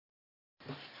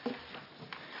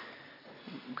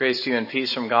Grace to you and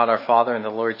peace from God our Father and the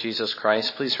Lord Jesus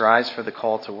Christ. Please rise for the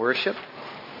call to worship.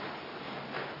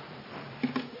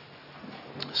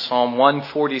 Psalm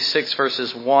 146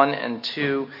 verses 1 and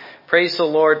 2. Praise the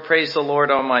Lord,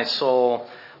 O my soul.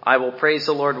 I will praise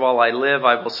the Lord while I live.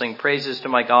 I will sing praises to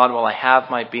my God while I have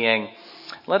my being.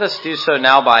 Let us do so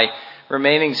now by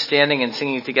remaining standing and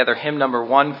singing together hymn number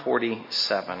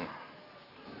 147.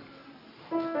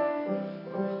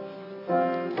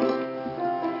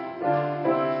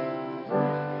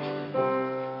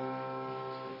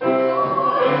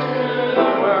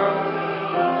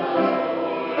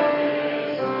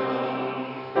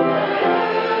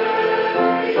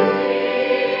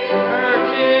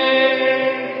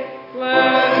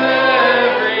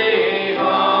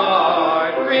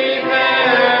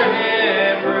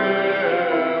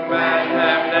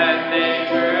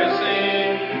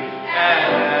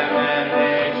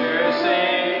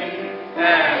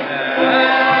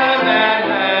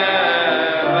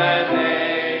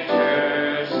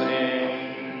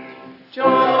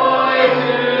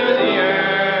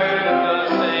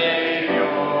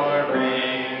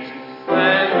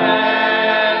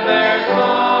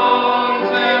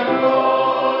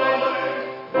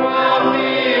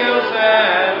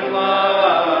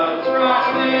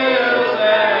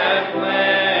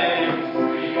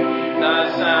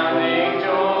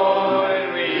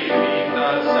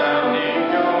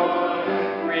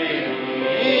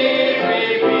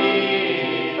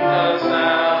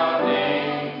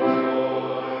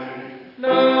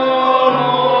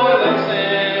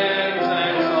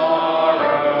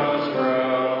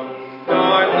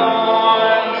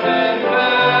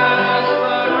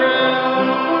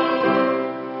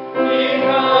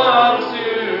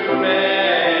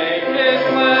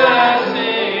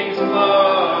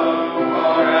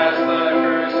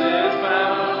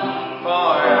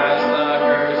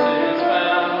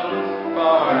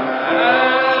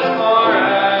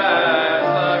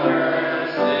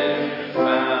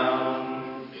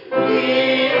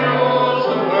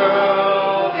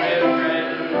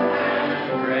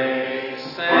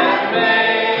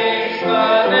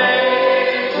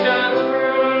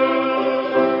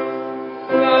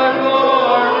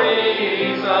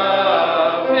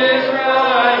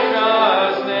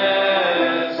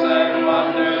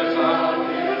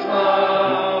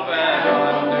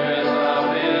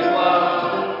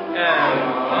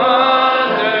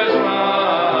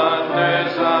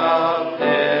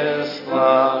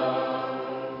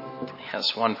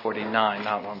 Yes, 149,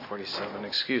 not 147,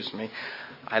 excuse me.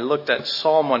 I looked at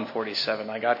Psalm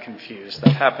 147. I got confused.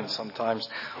 That happens sometimes.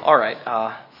 All right,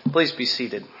 please be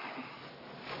seated.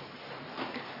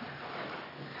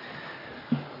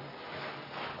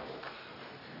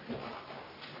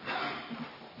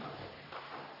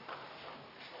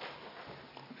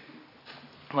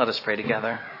 Let us pray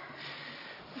together.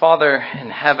 Father in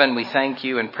heaven, we thank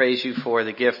you and praise you for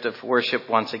the gift of worship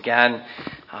once again.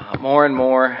 More and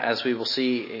more, as we will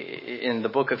see in the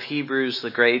book of Hebrews,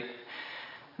 the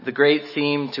great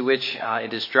theme to which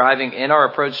it is driving in our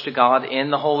approach to God in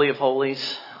the Holy of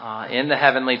Holies, in the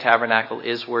heavenly tabernacle,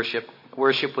 is worship.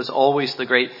 Worship was always the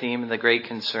great theme and the great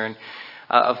concern.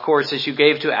 Of course, as you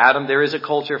gave to Adam, there is a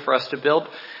culture for us to build.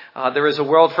 There is a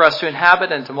world for us to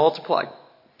inhabit and to multiply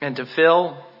and to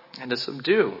fill and to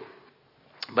subdue.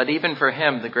 But even for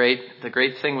him, the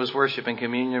great thing was worship and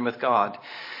communion with God.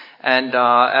 And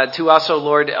to us, O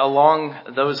Lord, along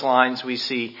those lines, we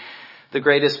see the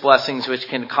greatest blessings which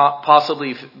can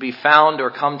possibly be found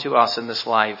or come to us in this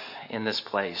life, in this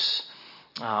place.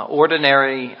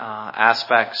 Ordinary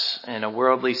aspects in a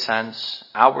worldly sense,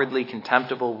 outwardly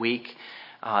contemptible, weak,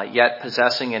 yet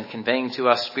possessing and conveying to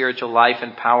us spiritual life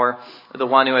and power. The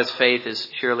one who has faith is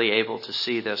surely able to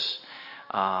see this.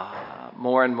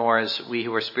 More and more as we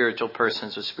who are spiritual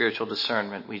persons with spiritual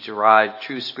discernment, we derive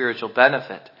true spiritual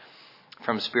benefit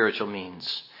from spiritual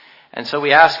means. And so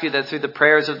we ask you that through the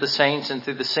prayers of the saints and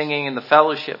through the singing and the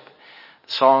fellowship,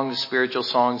 songs, spiritual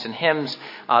songs and hymns,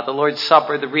 the Lord's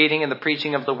Supper, the reading and the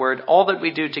preaching of the word, all that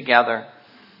we do together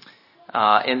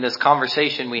in this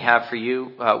conversation we have for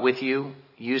you, with you,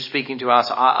 you speaking to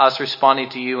us responding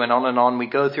to you, and on we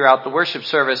go throughout the worship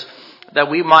service,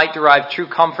 that we might derive true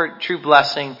comfort, true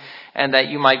blessing, and that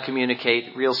you might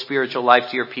communicate real spiritual life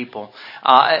to your people.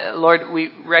 Lord,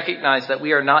 we recognize that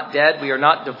we are not dead. We are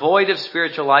not devoid of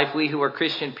spiritual life, we who are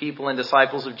Christian people and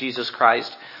disciples of Jesus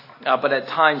Christ. But at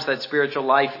times that spiritual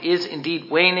life is indeed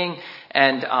waning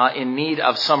and in need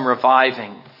of some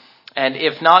reviving. And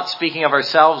if not speaking of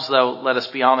ourselves, though, let us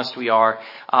be honest, we are,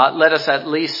 let us at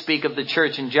least speak of the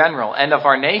church in general and of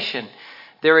our nation.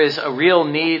 There is a real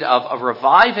need of a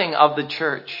reviving of the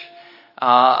church.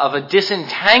 of a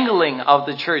disentangling of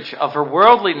the church, of her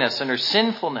worldliness and her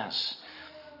sinfulness.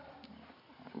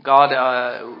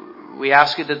 God, we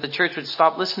ask you that the church would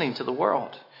stop listening to the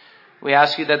world. We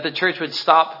ask you that the church would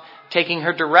stop taking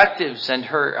her directives and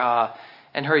her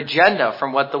agenda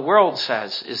from what the world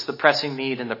says is the pressing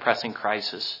need and the pressing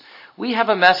crisis. We have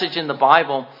a message in the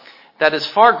Bible that is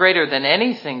far greater than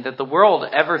anything that the world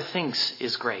ever thinks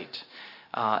is great.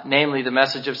 Namely the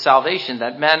message of salvation,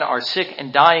 that men are sick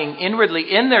and dying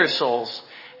inwardly in their souls,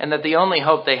 and that the only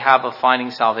hope they have of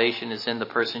finding salvation is in the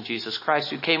person Jesus Christ,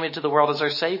 who came into the world as our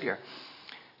Savior.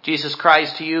 Jesus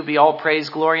Christ, to you be all praise,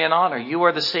 glory, and honor. You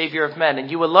are the Savior of men, and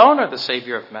you alone are the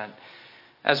Savior of men.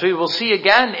 As we will see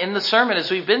again in the sermon, as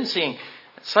we've been seeing,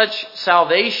 such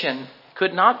salvation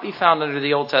could not be found under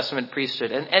the Old Testament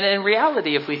priesthood. And in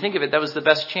reality, if we think of it, that was the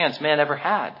best chance man ever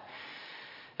had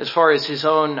as far as his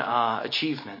own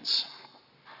achievements.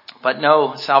 But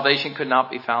no, salvation could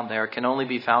not be found there. It can only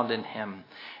be found in him.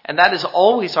 And that is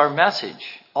always our message,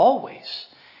 always.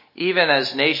 Even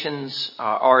as nations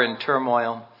are in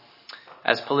turmoil,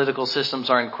 as political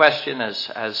systems are in question,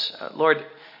 Lord,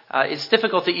 it's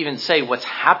difficult to even say what's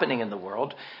happening in the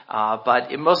world,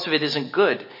 but most of it isn't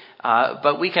good.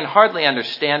 But we can hardly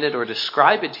understand it or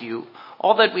describe it to you.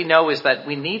 All that we know is that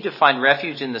we need to find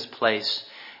refuge in this place,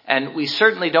 and we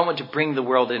certainly don't want to bring the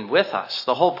world in with us.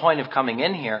 The whole point of coming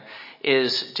in here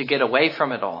is to get away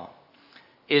from it all,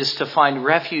 is to find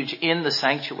refuge in the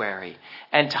sanctuary,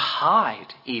 and to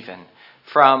hide even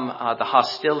from the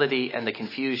hostility and the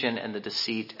confusion and the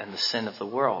deceit and the sin of the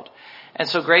world. And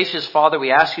so, gracious Father,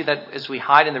 we ask you that as we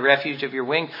hide in the refuge of your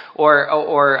wing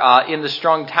or in the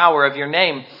strong tower of your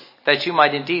name, that you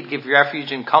might indeed give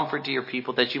refuge and comfort to your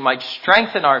people, that you might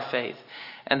strengthen our faith,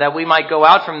 and that we might go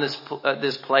out from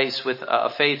this place with a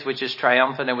faith which is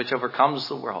triumphant and which overcomes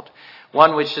the world.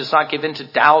 One which does not give in to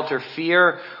doubt or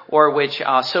fear, or which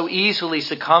so easily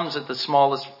succumbs at the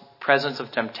smallest presence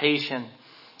of temptation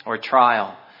or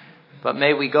trial. But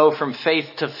may we go from faith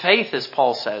to faith, as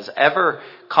Paul says, ever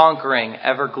conquering,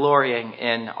 ever glorying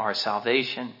in our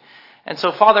salvation. And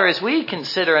so, Father, as we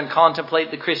consider and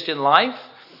contemplate the Christian life,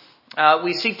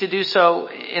 we seek to do so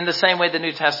in the same way the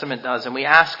New Testament does. And we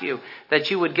ask you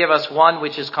that you would give us one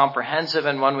which is comprehensive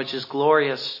and one which is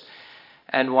glorious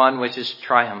and one which is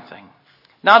triumphing.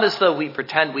 Not as though we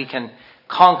pretend we can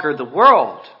conquer the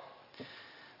world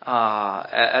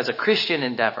as a Christian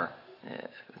endeavor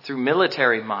through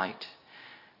military might,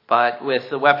 but with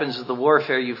the weapons of the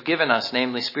warfare you've given us,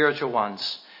 namely spiritual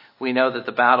ones, we know that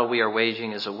the battle we are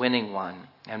waging is a winning one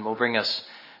and will bring us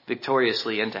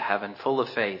victoriously into heaven, full of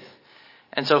faith.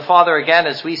 And so, Father, again,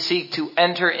 as we seek to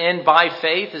enter in by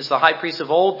faith, as the high priest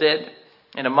of old did,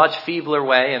 in a much feebler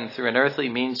way and through an earthly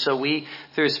means, so we,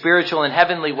 through a spiritual and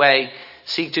heavenly way,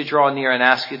 seek to draw near and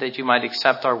ask you that you might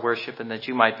accept our worship and that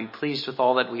you might be pleased with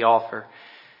all that we offer,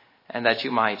 and that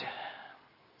you might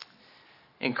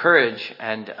encourage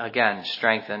and, again,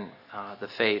 strengthen the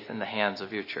faith in the hands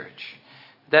of your church.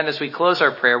 Then as we close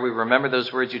our prayer, we remember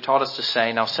those words you taught us to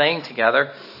say. Now saying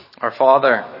together, Our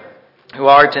Father, who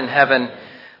art in heaven,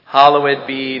 hallowed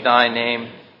be thy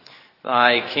name.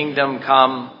 Thy kingdom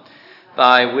come,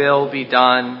 thy will be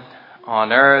done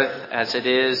on earth as it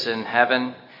is in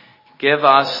heaven. Give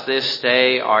us this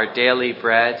day our daily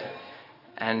bread,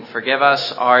 and forgive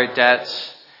us our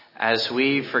debts as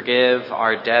we forgive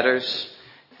our debtors.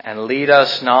 And lead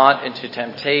us not into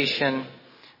temptation,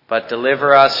 but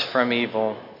deliver us from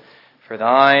evil. For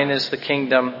thine is the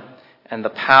kingdom and the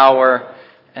power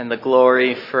and the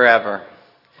glory forever.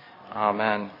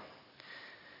 Amen.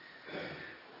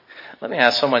 Let me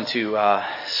ask someone to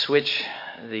switch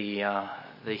the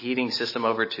heating system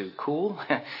over to cool.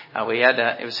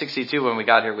 It was 62 when we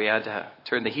got here. We had to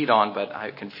turn the heat on, but I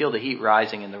can feel the heat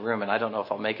rising in the room, and I don't know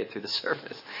if I'll make it through the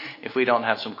service if we don't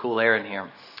have some cool air in here.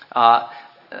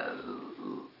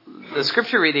 The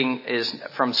scripture reading is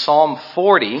from Psalm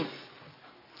 40,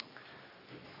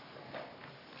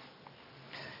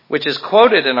 which is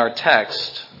quoted in our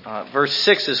text. Verse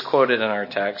 6 is quoted in our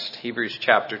text, Hebrews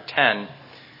chapter 10.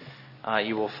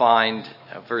 You will find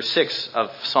verse 6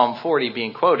 of Psalm 40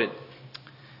 being quoted.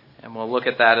 And we'll look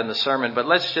at that in the sermon. But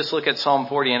let's just look at Psalm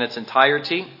 40 in its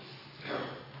entirety.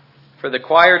 For the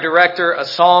choir director, a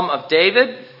psalm of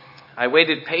David. I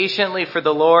waited patiently for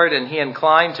the Lord, and he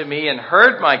inclined to me and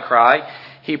heard my cry.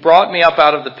 He brought me up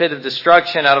out of the pit of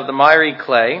destruction, out of the miry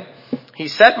clay. He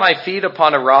set my feet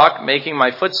upon a rock, making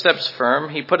my footsteps firm.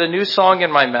 He put a new song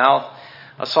in my mouth,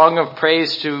 a song of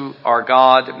praise to our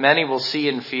God. Many will see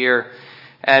and fear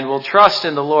and will trust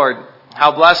in the Lord.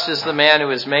 How blessed is the man who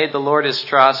has made the Lord his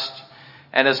trust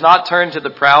and has not turned to the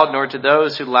proud nor to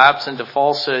those who lapse into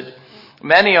falsehood.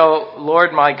 Many, O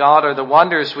Lord my God, are the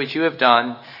wonders which you have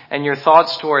done, and your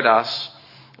thoughts toward us.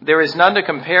 There is none to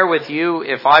compare with you.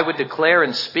 If I would declare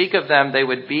and speak of them, they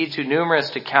would be too numerous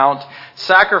to count.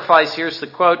 Sacrifice, here's the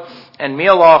quote, and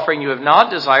meal offering you have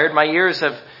not desired. My ears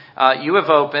you have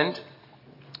opened.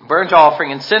 Burnt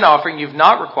offering and sin offering you've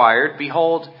not required.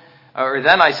 Behold, or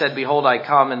then I said, behold, I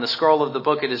come. In the scroll of the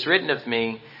book it is written of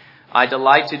me, I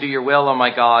delight to do your will, O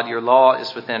my God. Your law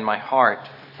is within my heart.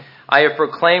 I have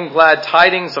proclaimed glad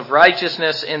tidings of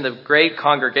righteousness in the great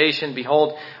congregation.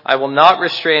 Behold, I will not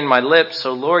restrain my lips.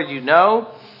 O Lord, you know,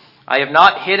 I have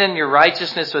not hidden your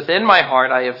righteousness within my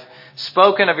heart. I have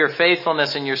spoken of your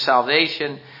faithfulness and your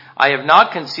salvation. I have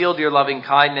not concealed your loving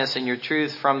kindness and your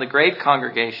truth from the great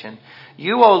congregation.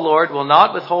 You, O Lord, will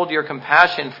not withhold your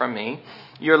compassion from me.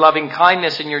 Your loving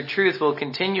kindness and your truth will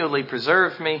continually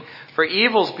preserve me. For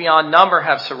evils beyond number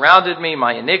have surrounded me.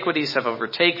 My iniquities have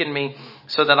overtaken me,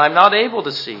 so that I'm not able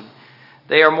to see.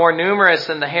 They are more numerous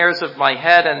than the hairs of my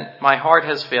head, and my heart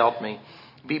has failed me.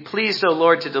 Be pleased, O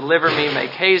Lord, to deliver me.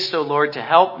 Make haste, O Lord, to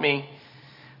help me.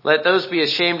 Let those be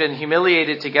ashamed and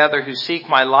humiliated together who seek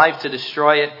my life to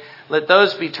destroy it. Let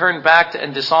those be turned back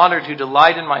and dishonored who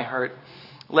delight in my hurt.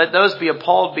 Let those be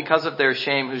appalled because of their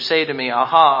shame who say to me,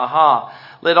 Aha, aha.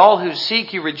 Let all who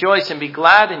seek you rejoice and be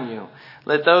glad in you.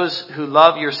 Let those who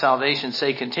love your salvation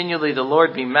say continually, the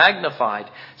Lord be magnified.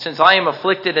 Since I am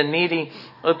afflicted and needy,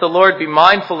 let the Lord be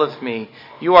mindful of me.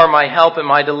 You are my help and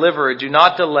my deliverer. Do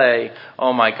not delay,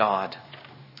 O my God.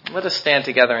 Let us stand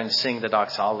together and sing the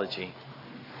doxology.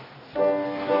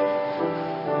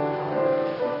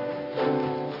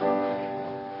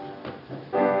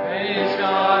 Praise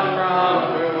God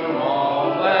from whom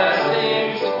all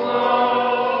blessings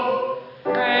flow.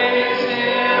 Praise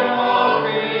him, all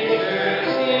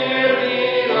creatures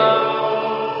here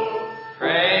below.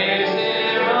 Praise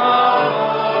him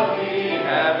above the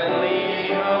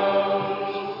heavenly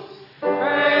hosts.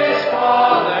 Praise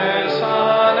Father,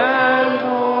 Son, and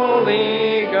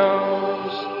Holy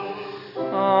Ghost.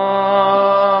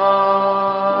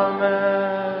 Amen.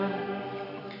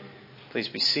 Please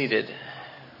be seated.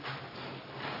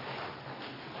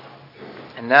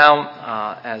 And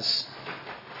now, as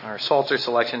our Psalter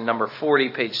selection, number 40,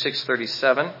 page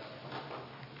 637.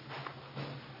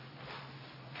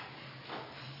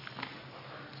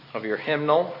 Of your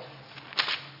hymnal.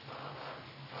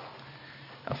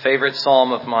 A favorite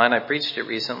psalm of mine. I preached it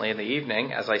recently in the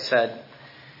evening. As I said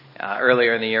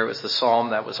earlier in the year, it was the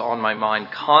psalm that was on my mind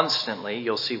constantly.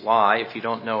 You'll see why if you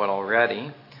don't know it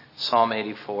already. Psalm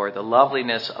 84, the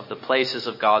loveliness of the places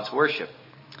of God's worship.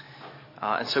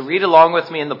 And so read along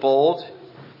with me in the bold.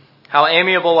 How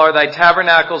amiable are thy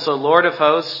tabernacles, O Lord of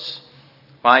hosts.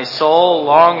 My soul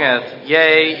longeth,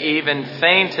 yea, even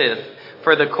fainteth,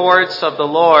 for the courts of the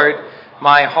Lord.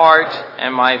 My heart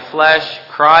and my flesh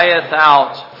crieth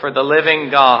out for the living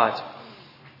God.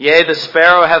 Yea, the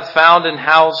sparrow hath found an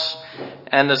house,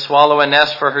 and the swallow a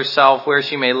nest for herself, where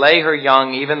she may lay her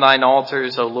young, even thine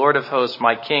altars, O Lord of hosts,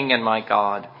 my King and my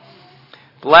God.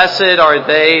 Blessed are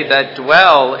they that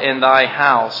dwell in thy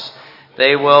house.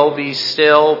 They will be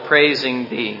still praising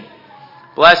thee.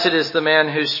 Blessed is the man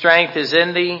whose strength is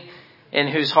in thee, in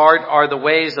whose heart are the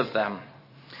ways of them.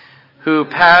 Who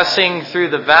passing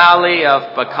through the valley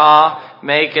of Baca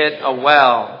make it a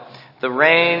well. The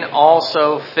rain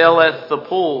also filleth the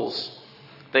pools.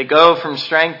 They go from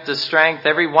strength to strength.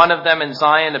 Every one of them in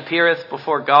Zion appeareth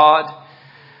before God.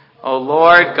 O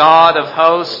Lord God of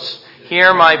hosts,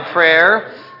 hear my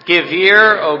prayer. Give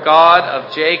ear, O God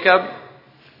of Jacob.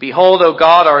 Behold, O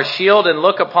God, our shield, and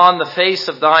look upon the face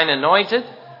of thine anointed.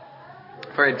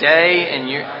 For a day in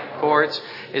your courts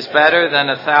is better than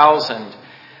 1,000.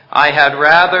 I had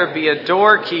rather be a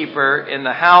doorkeeper in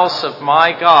the house of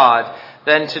my God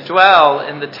than to dwell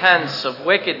in the tents of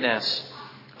wickedness.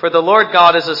 For the Lord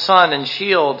God is a sun and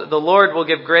shield. The Lord will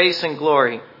give grace and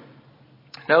glory.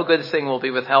 No good thing will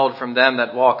be withheld from them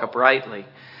that walk uprightly.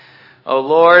 O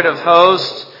Lord of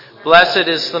hosts, blessed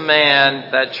is the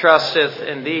man that trusteth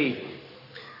in thee.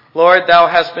 Lord, thou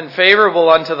hast been favorable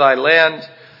unto thy land.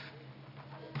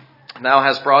 Thou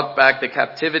hast brought back the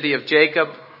captivity of Jacob.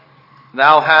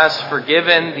 Thou hast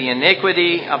forgiven the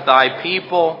iniquity of thy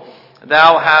people.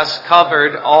 Thou hast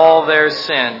covered all their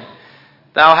sin.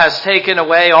 Thou hast taken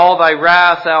away all thy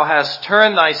wrath. Thou hast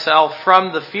turned thyself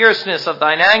from the fierceness of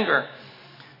thine anger.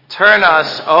 Turn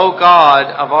us, O God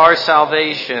of our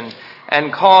salvation,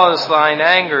 and cause thine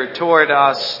anger toward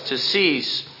us to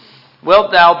cease.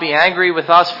 Wilt thou be angry with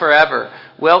us forever?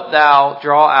 Wilt thou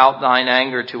draw out thine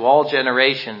anger to all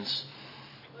generations?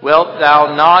 Wilt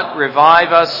thou not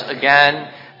revive us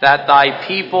again, that thy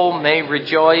people may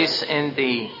rejoice in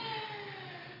thee?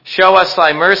 Show us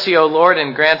thy mercy, O Lord,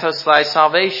 and grant us thy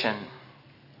salvation.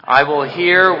 I will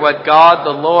hear what God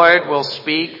the Lord will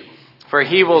speak, for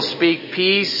he will speak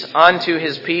peace unto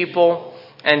his people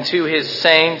and to his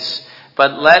saints,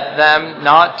 but let them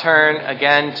not turn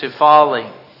again to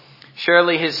folly.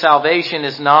 Surely his salvation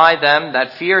is nigh them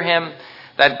that fear him,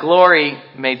 that glory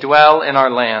may dwell in our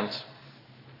land.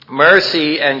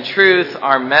 Mercy and truth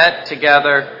are met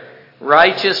together.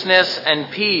 Righteousness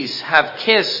and peace have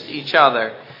kissed each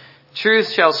other.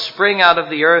 Truth shall spring out of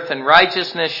the earth, and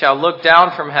righteousness shall look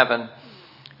down from heaven.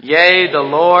 Yea, the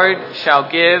Lord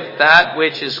shall give that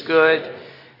which is good,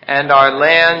 and our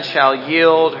land shall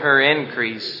yield her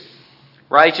increase.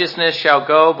 Righteousness shall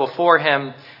go before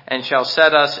him, and shall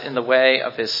set us in the way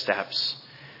of his steps.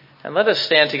 And let us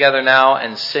stand together now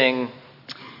and sing,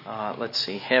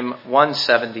 hymn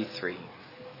 173.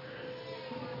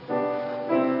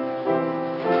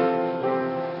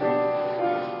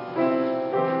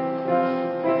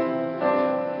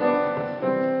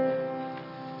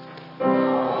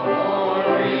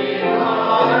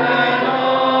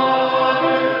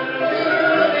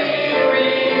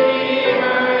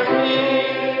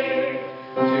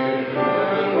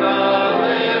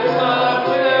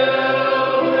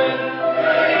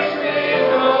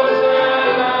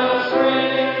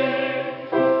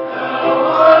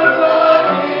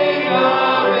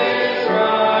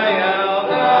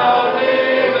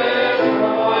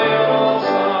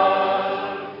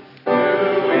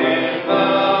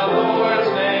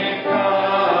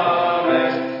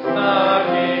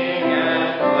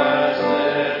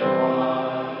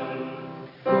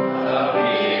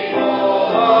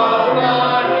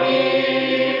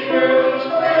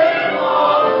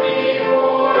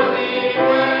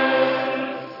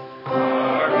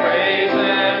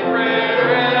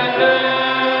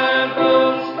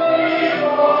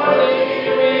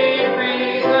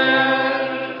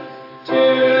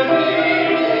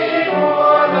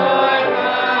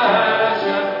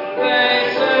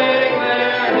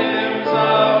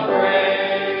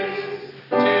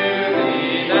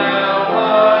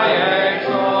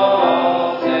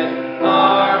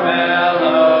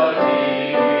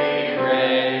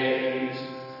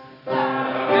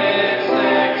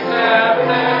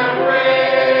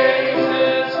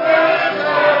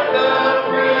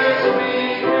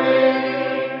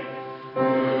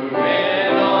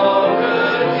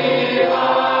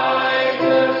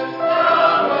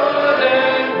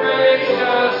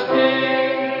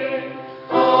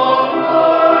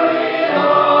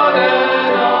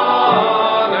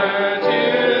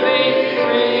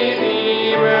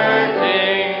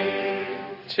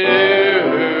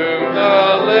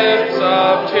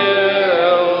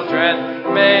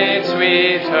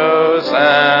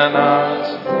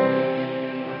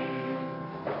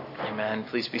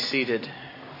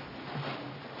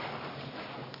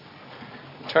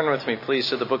 Turn with me, please,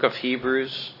 to the book of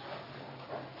Hebrews.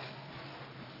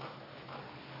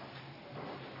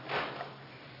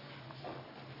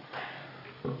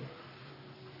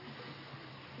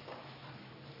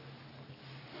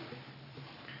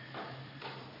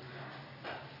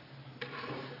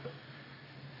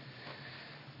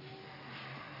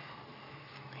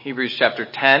 Hebrews chapter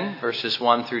 10, verses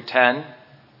 1 through 10.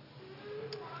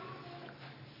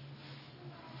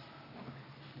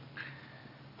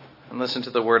 And listen to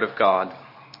the word of God.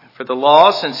 For the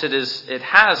law, since it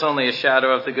has only a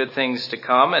shadow of the good things to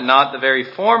come, and not the very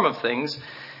form of things,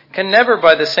 can never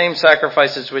by the same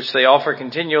sacrifices which they offer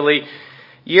continually,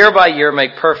 year by year,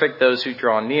 make perfect those who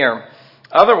draw near.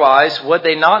 Otherwise, would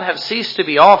they not have ceased to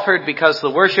be offered, because the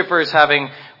worshippers, having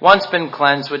once been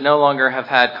cleansed, would no longer have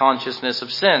had consciousness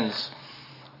of sins?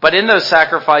 But in those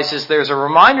sacrifices there is a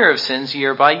reminder of sins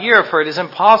year by year, for it is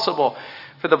impossible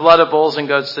for the blood of bulls and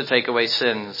goats to take away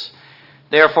sins.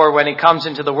 Therefore, when he comes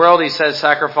into the world, he says,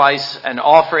 sacrifice and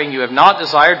offering you have not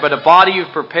desired, but a body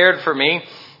you've prepared for me.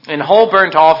 In whole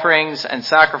burnt offerings and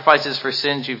sacrifices for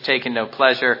sins you've taken no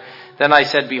pleasure. Then I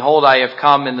said, behold, I have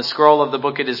come. In the scroll of the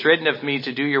book it is written of me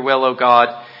to do your will, O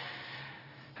God.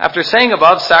 After saying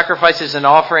above, sacrifices and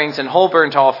offerings and whole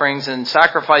burnt offerings and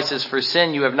sacrifices for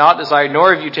sin you have not desired,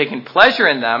 nor have you taken pleasure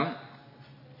in them,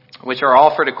 which are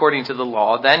offered according to the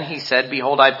law. Then he said,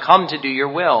 behold, I've come to do your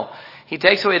will. He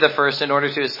takes away the first in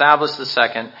order to establish the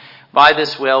second. By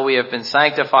this will we have been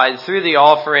sanctified through the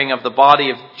offering of the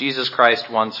body of Jesus Christ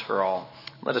once for all.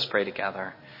 Let us pray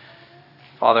together.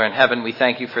 Father in heaven, we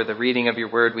thank you for the reading of your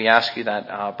word. We ask you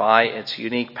that by its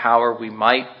unique power we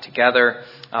might together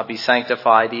be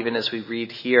sanctified, even as we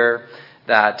read here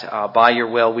that by your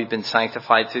will we've been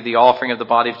sanctified through the offering of the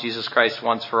body of Jesus Christ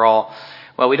once for all.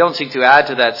 Well, we don't seek to add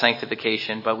to that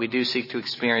sanctification, but we do seek to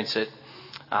experience it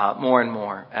more and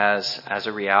more as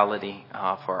a reality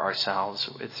for ourselves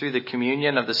through the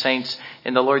communion of the saints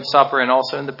in the Lord's Supper and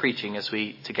also in the preaching as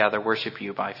we together worship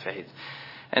you by faith.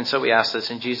 And so we ask this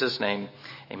in Jesus' name.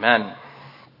 Amen.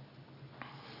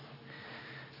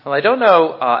 Well, I don't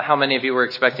know how many of you were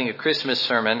expecting a Christmas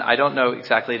sermon. I don't know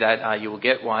exactly that you will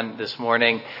get one this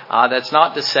morning. That's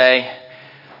not to say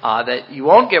that you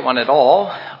won't get one at all.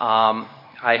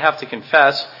 I have to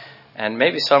confess, and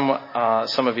maybe some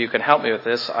of you can help me with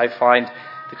this, I find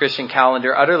the Christian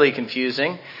calendar utterly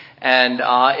confusing. And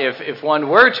if one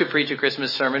were to preach a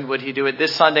Christmas sermon, would he do it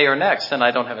this Sunday or next? And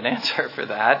I don't have an answer for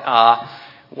that.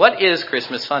 What is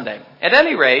Christmas Sunday? At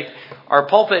any rate, our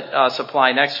pulpit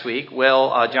supply next week,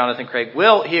 Jonathan Craig,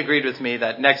 he agreed with me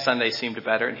that next Sunday seemed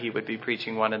better and he would be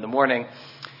preaching one in the morning.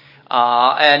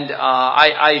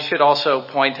 I should also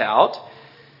point out,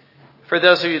 for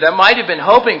those of you that might have been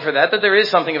hoping for that there is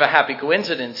something of a happy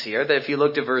coincidence here, that if you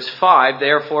look to verse 5,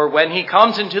 therefore when he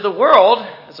comes into the world,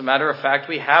 as a matter of fact,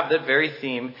 we have that very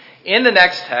theme in the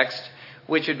next text,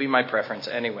 which would be my preference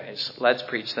anyways. Let's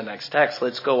preach the next text.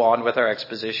 Let's go on with our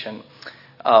exposition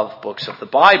of books of the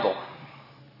Bible.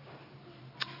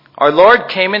 Our Lord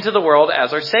came into the world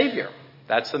as our Savior.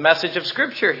 That's the message of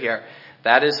Scripture here.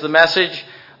 That is the message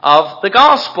of the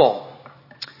gospel.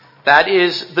 That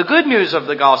is the good news of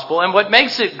the gospel. And what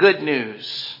makes it good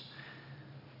news?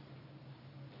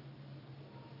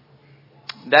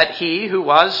 That he who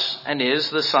was and is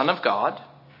the Son of God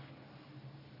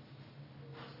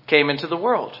came into the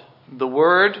world. The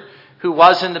Word who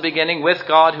was in the beginning with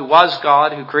God, who was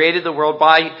God, who created the world,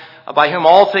 by whom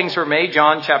all things were made,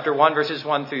 John chapter 1, verses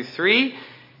 1 through 3,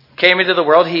 came into the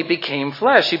world. He became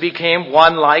flesh. He became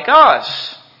one like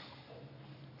us.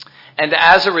 And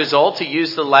as a result, to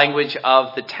use the language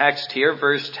of the text here,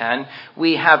 verse 10,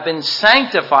 we have been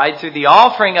sanctified through the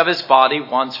offering of his body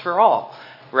once for all.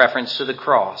 Reference to the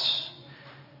cross.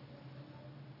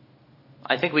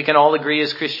 I think we can all agree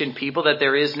as Christian people that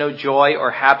there is no joy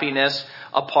or happiness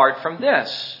apart from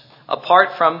this,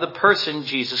 apart from the person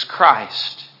Jesus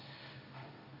Christ.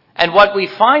 And what we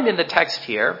find in the text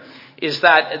here is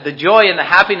that the joy and the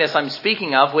happiness I'm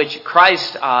speaking of, which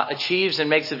Christ achieves and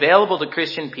makes available to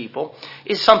Christian people,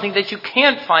 is something that you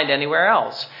can't find anywhere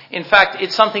else. In fact,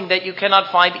 it's something that you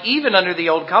cannot find even under the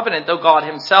Old Covenant, though God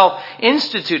himself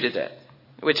instituted it,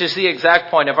 which is the exact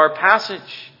point of our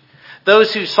passage.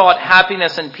 Those who sought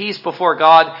happiness and peace before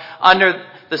God under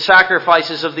the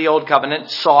sacrifices of the Old Covenant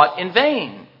sought in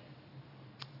vain.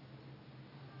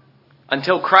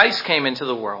 Until Christ came into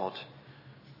the world,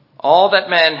 all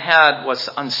that man had was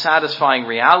unsatisfying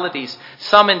realities.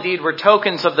 Some indeed were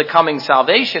tokens of the coming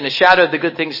salvation, a shadow of the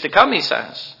good things to come, he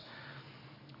says.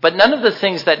 But none of the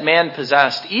things that man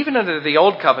possessed, even under the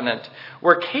Old Covenant,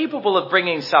 were capable of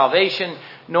bringing salvation,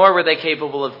 nor were they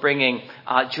capable of bringing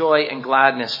joy and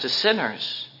gladness to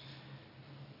sinners.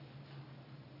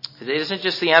 It isn't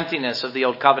just the emptiness of the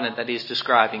Old Covenant that he's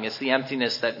describing. It's the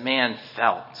emptiness that man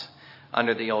felt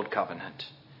under the Old Covenant.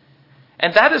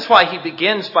 And that is why he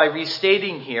begins by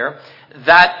restating here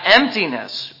that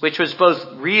emptiness, which was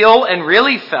both real and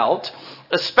really felt,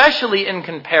 especially in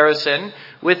comparison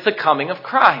with the coming of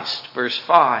Christ. Verse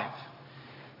 5.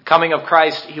 The coming of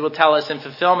Christ, he will tell us, in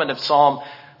fulfillment of Psalm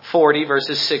 40,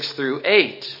 verses 6 through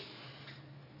 8.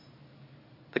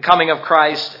 The coming of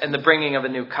Christ and the bringing of a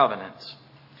new covenant.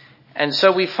 And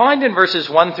so we find in verses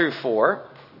 1 through 4,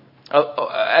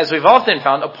 as we've often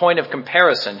found, a point of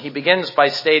comparison. He begins by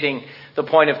stating the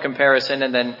point of comparison,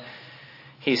 and then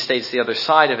he states the other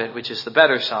side of it, which is the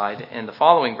better side, in the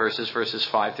following verses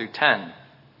 5 through 10.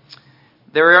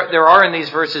 There are in these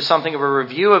verses something of a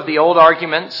review of the old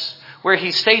arguments, where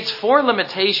he states 4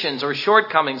 limitations or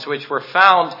shortcomings which were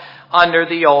found under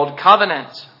the Old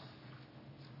Covenant,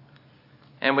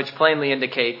 and which plainly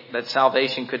indicate that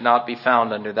salvation could not be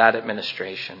found under that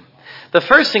administration. The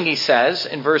first thing he says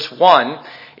in verse 1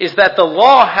 is that the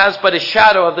law has but a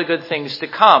shadow of the good things to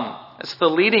come. That's the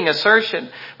leading assertion.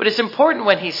 But it's important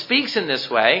when he speaks in this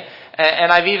way,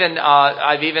 and I've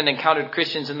even encountered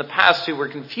Christians in the past who were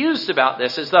confused about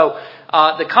this, as though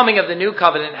the coming of the new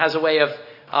covenant has a way of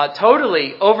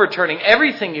totally overturning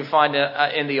everything you find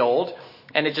in the old,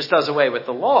 and it just does away with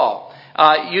the law.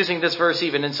 Using this verse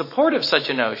even in support of such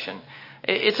a notion.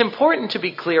 It's important to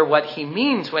be clear what he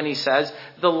means when he says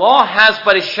the law has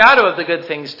but a shadow of the good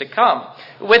things to come,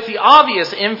 with the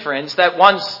obvious inference that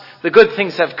once the good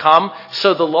things have come,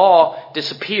 so the law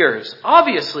disappears.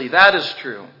 Obviously, that is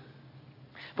true.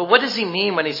 But what does he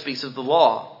mean when he speaks of the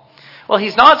law? Well,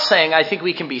 he's not saying, I think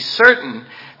we can be certain,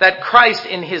 that Christ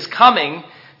in his coming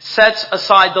sets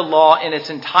aside the law in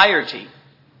its entirety.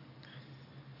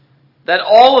 that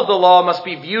all of the law must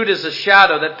be viewed as a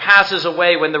shadow that passes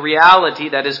away when the reality,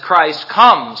 that is Christ,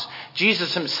 comes.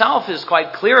 Jesus himself is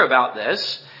quite clear about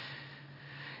this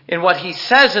in what he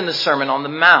says in the Sermon on the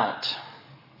Mount.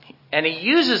 And he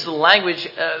uses the language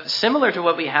similar to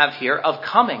what we have here of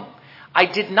coming. I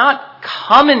did not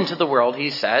come into the world, he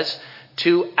says,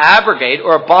 to abrogate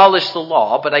or abolish the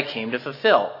law, but I came to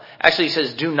fulfill. Actually, he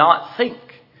says, do not think,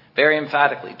 very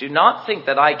emphatically, do not think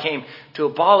that I came to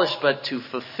abolish, but to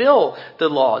fulfill the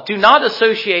law. Do not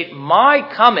associate my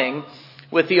coming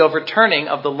with the overturning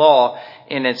of the law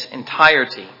in its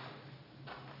entirety.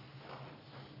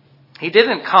 He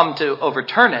didn't come to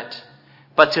overturn it,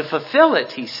 but to fulfill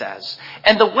it, he says.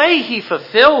 And the way he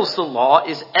fulfills the law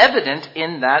is evident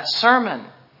in that sermon.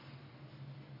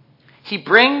 He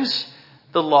brings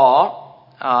the law,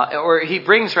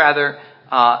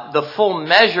 the full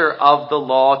measure of the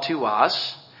law to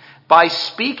us by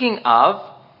speaking of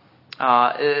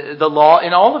the law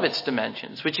in all of its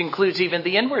dimensions, which includes even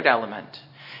the inward element.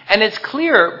 And it's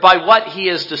clear by what he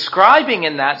is describing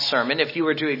in that sermon, if you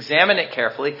were to examine it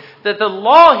carefully, that the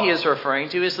law he is referring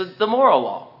to is the moral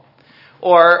law,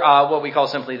 or what we call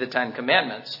simply the Ten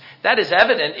Commandments. That is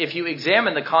evident if you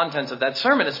examine the contents of that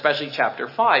sermon, especially chapter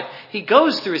 5. He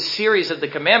goes through a series of the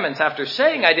commandments after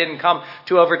saying, I didn't come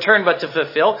to overturn but to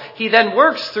fulfill. He then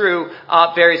works through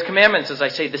various commandments, as I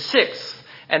say, the 6th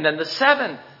and then the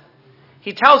 7th.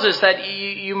 He tells us that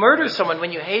you murder someone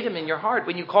when you hate him in your heart,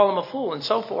 when you call him a fool, and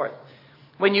so forth.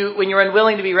 When you're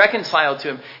unwilling to be reconciled to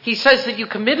him. He says that you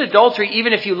commit adultery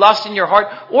even if you lust in your heart,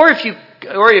 or if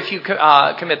you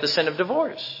commit the sin of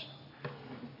divorce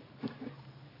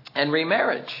and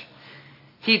remarriage.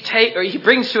 He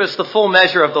brings to us the full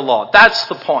measure of the law. That's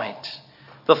the point.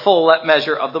 The full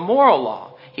measure of the moral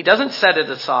law. He doesn't set it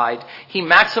aside. He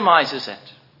maximizes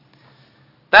it.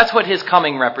 That's what his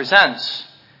coming represents.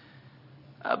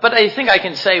 But I think I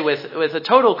can say with a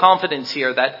total confidence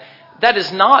here that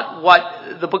is not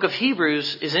what the book of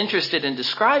Hebrews is interested in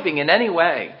describing in any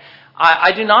way.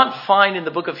 I do not find in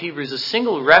the book of Hebrews a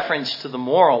single reference to the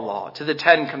moral law, to the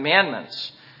Ten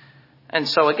Commandments. And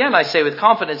so again, I say with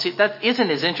confidence, that isn't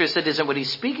his interest, that isn't what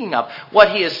he's speaking of. What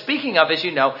he is speaking of, as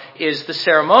you know, is the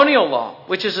ceremonial law,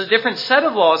 which is a different set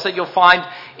of laws that you'll find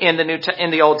in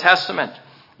the Old Testament.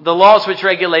 The laws which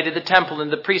regulated the temple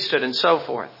and the priesthood and so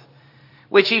forth,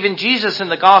 which even Jesus in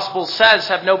the gospel says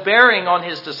have no bearing on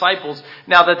his disciples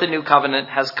now that the new covenant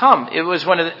has come. It was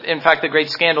one of the great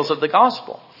scandals of the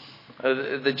gospel.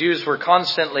 The Jews were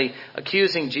constantly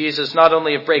accusing Jesus not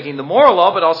only of breaking the moral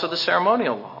law, but also the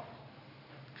ceremonial law.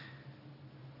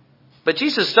 But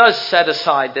Jesus does set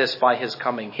aside this by his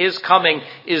coming. His coming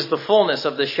is the fullness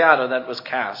of the shadow that was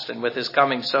cast. And with his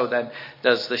coming, so then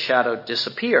does the shadow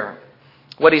disappear.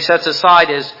 What he sets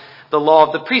aside is the law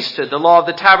of the priesthood, the law of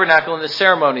the tabernacle and the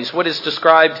ceremonies. What is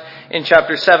described in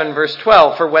chapter 7, verse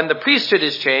 12. For when the priesthood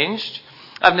is changed,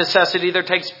 of necessity there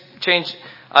takes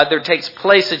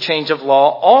place a change of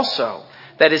law also.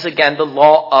 That is again the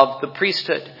law of the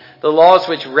priesthood. The laws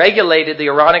which regulated the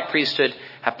Aaronic priesthood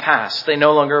have passed. They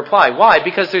no longer apply. Why?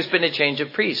 Because there's been a change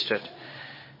of priesthood.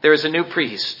 There is a new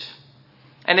priest.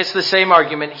 And it's the same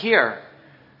argument here.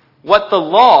 What the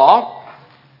law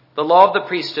of the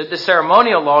priesthood, the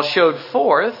ceremonial law, showed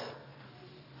forth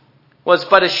was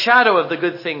but a shadow of the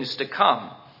good things to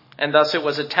come. And thus it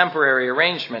was a temporary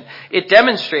arrangement. It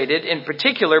demonstrated, in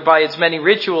particular by its many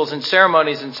rituals and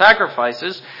ceremonies and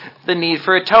sacrifices, the need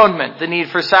for atonement, the need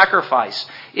for sacrifice.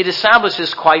 It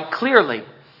establishes quite clearly.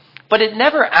 But it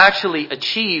never actually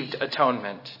achieved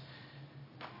atonement.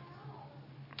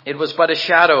 It was but a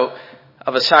shadow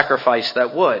of a sacrifice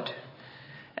that would.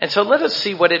 And so let us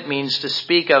see what it means to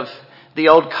speak of the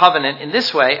Old Covenant in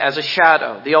this way as a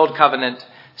shadow. The Old Covenant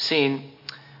seen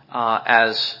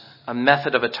as a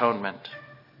method of atonement,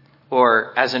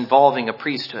 or as involving a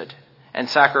priesthood and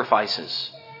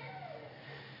sacrifices.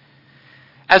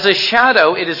 As a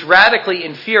shadow, it is radically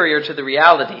inferior to the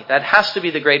reality. That has to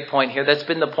be the great point here. That's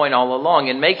been the point all along.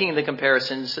 In making the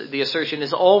comparisons, the assertion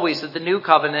is always that the new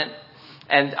covenant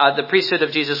and the priesthood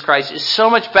of Jesus Christ is so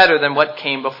much better than what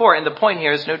came before. And the point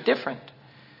here is no different.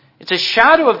 It's a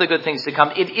shadow of the good things to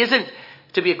come. It isn't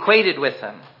to be equated with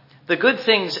them. The good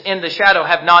things in the shadow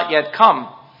have not yet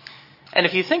come. And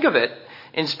if you think of it,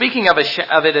 in speaking of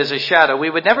it as a shadow, we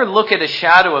would never look at a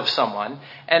shadow of someone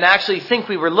and actually think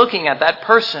we were looking at that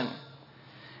person.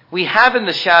 We have in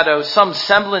the shadow some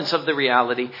semblance of the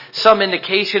reality, some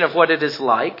indication of what it is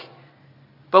like,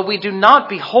 but we do not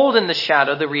behold in the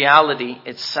shadow the reality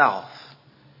itself.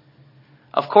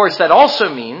 Of course, that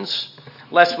also means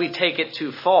lest we take it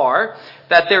too far,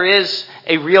 that there is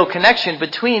a real connection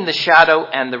between the shadow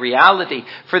and the reality.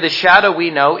 For the shadow, we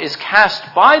know, is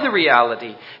cast by the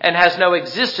reality and has no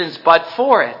existence but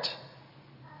for it.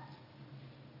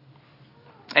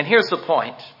 And here's the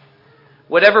point.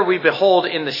 Whatever we behold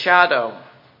in the shadow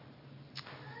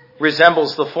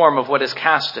resembles the form of what has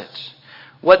cast it.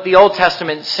 What the Old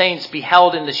Testament saints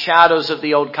beheld in the shadows of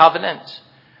the Old Covenant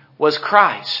was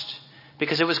Christ,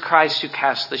 because it was Christ who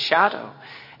cast the shadow.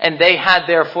 And they had,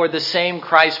 therefore, the same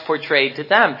Christ portrayed to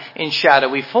them in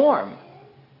shadowy form.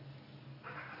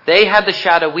 They had the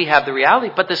shadow, we have the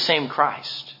reality, but the same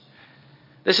Christ.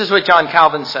 This is what John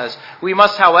Calvin says. We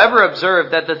must, however,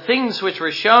 observe that the things which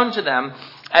were shown to them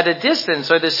at a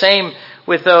distance are the same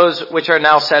with those which are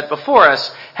now set before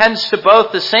us. Hence, to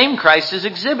both the same Christ is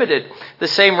exhibited, the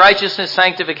same righteousness,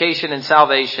 sanctification, and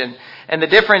salvation, and the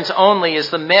difference only is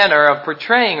the manner of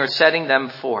portraying or setting them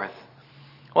forth.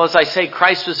 Well, as I say,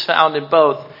 Christ was found in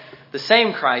both, the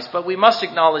same Christ, but we must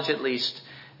acknowledge at least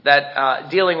that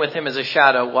dealing with him as a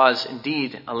shadow was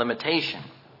indeed a limitation.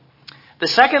 The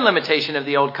second limitation of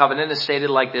the Old Covenant is stated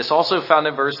like this, also found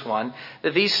in verse 1,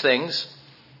 that these things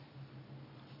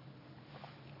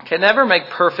can never make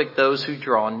perfect those who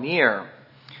draw near.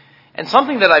 And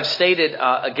something that I've stated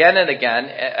again and again,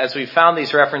 as we've found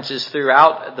these references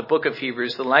throughout the book of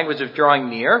Hebrews, the language of drawing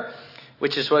near,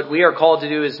 which is what we are called to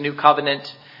do as New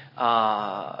Covenant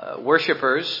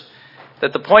worshipers,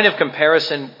 that the point of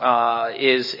comparison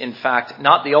is, in fact,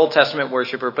 not the Old Testament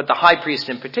worshiper, but the high priest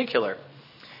in particular.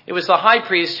 It was the high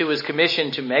priest who was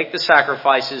commissioned to make the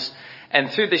sacrifices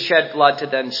and through the shed blood to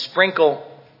then sprinkle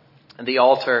the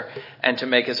altar and to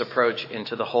make his approach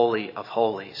into the Holy of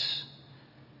Holies.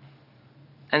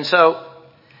 And so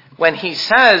when he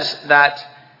says that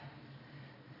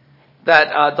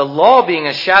the law being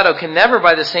a shadow can never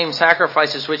by the same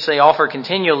sacrifices which they offer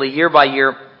continually year by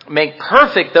year make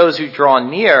perfect those who draw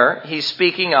near, he's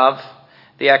speaking of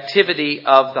the activity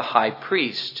of the high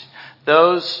priest.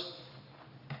 Those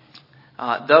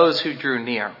who drew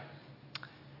near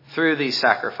through these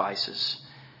sacrifices.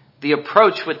 The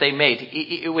approach which they made.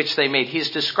 He's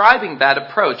describing that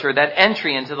approach or that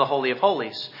entry into the Holy of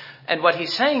Holies. And what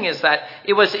he's saying is that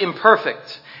it was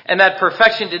imperfect, and that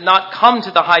perfection did not come to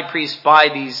the high priest by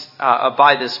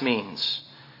this means.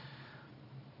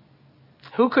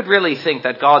 Who could really think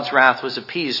that God's wrath was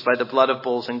appeased by the blood of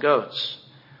bulls and goats?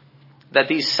 That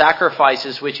these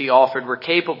sacrifices which he offered were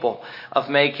capable of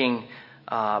making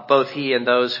both he and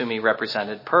those whom he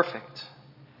represented perfect?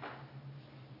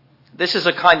 This is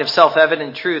a kind of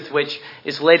self-evident truth which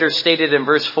is later stated in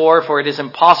verse 4, for it is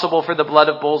impossible for the blood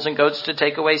of bulls and goats to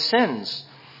take away sins.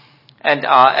 And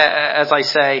as I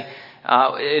say,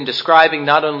 in describing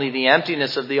not only the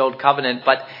emptiness of the Old Covenant,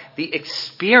 but the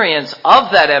experience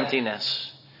of that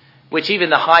emptiness, which even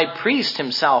the high priest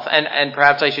himself, and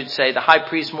perhaps I should say the high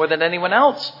priest more than anyone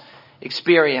else,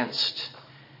 experienced.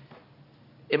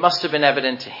 It must have been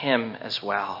evident to him as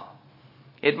well.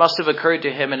 It must have occurred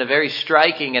to him in a very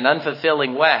striking and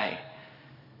unfulfilling way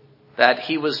that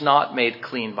he was not made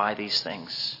clean by these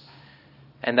things.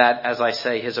 And that, as I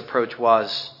say, his approach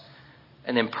was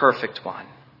an imperfect one.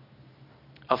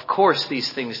 Of course,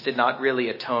 these things did not really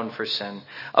atone for sin.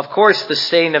 Of course, the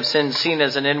stain of sin, seen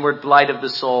as an inward blight of the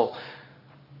soul,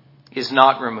 is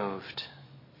not removed.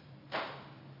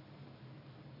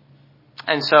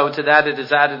 And so to that it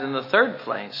is added in the third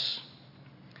place.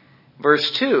 Verse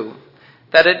 2,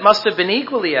 that it must have been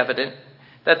equally evident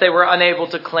that they were unable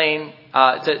to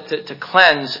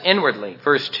cleanse inwardly.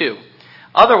 Verse 2.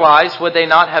 Otherwise, would they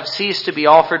not have ceased to be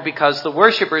offered, because the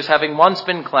worshippers, having once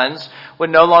been cleansed, would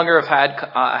no longer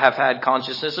have had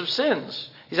consciousness of sins?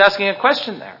 He's asking a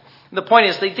question there. And the point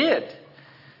is, they did.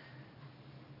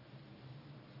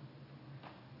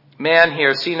 Man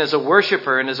here, seen as a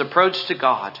worshipper in his approach to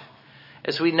God,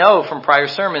 as we know from prior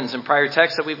sermons and prior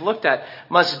texts that we've looked at,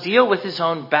 must deal with his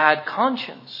own bad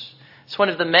conscience. It's one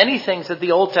of the many things that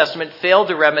the Old Testament failed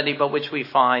to remedy, but which we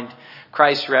find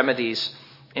Christ remedies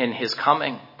in his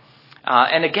coming.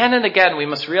 And again, we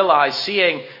must realize,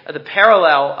 seeing the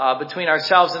parallel between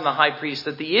ourselves and the high priest,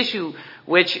 that the issue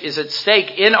which is at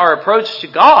stake in our approach to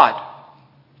God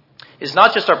is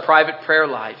not just our private prayer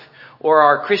life or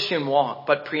our Christian walk,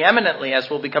 but preeminently, as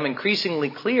will become increasingly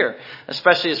clear,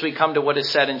 especially as we come to what is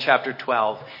said in chapter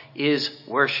 12, is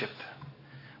worship.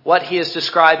 What he is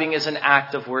describing is an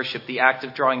act of worship, the act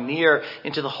of drawing near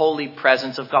into the holy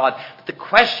presence of God. But the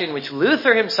question which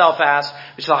Luther himself asked,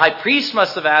 which the high priest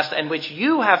must have asked, and which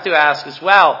you have to ask as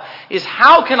well, is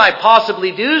how can I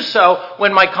possibly do so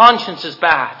when my conscience is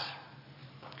bad?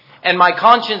 And my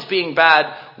conscience being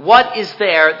bad, what is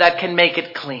there that can make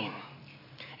it clean?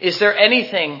 Is there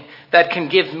anything that can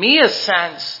give me a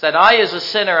sense that I as a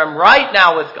sinner am right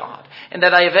now with God and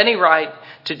that I have any right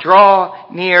to draw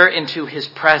near into his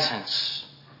presence?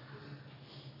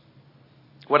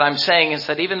 What I'm saying is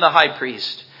that even the high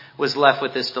priest was left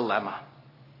with this dilemma.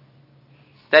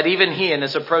 That even he in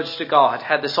his approach to God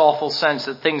had this awful sense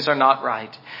that things are not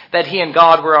right. That he and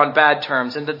God were on bad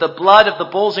terms. And that the blood of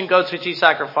the bulls and goats which he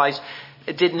sacrificed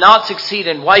did not succeed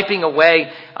in wiping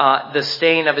away the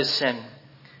stain of his sin.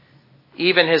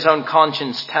 Even his own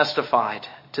conscience testified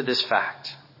to this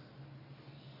fact.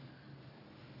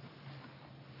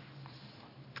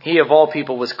 He of all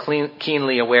people was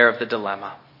keenly aware of the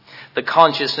dilemma. The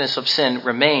consciousness of sin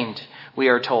remained, we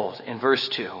are told, in verse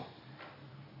 2.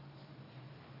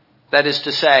 That is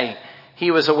to say,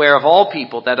 he was aware of all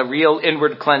people that a real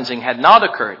inward cleansing had not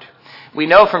occurred. We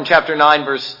know from chapter 9,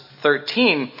 verse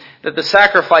 13, that the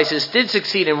sacrifices did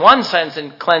succeed in one sense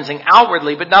in cleansing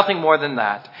outwardly, but nothing more than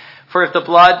that. For if the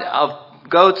blood of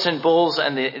goats and bulls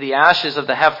and the ashes of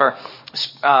a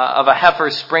heifer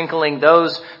sprinkling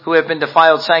those who have been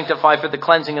defiled sanctify for the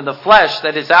cleansing of the flesh,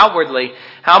 that is outwardly,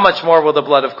 how much more will the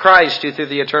blood of Christ, who through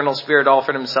the eternal Spirit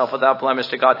offered himself without blemish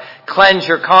to God, cleanse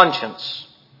your conscience?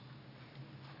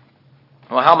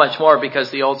 Well, how much more, because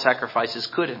the old sacrifices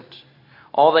couldn't.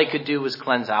 All they could do was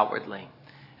cleanse outwardly,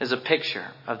 as a picture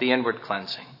of the inward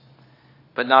cleansing,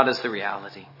 but not as the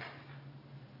reality.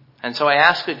 And so I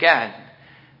ask again,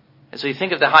 as we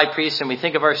think of the high priest and we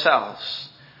think of ourselves,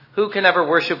 who can ever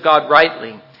worship God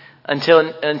rightly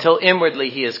until inwardly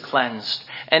he is cleansed,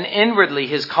 and inwardly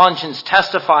his conscience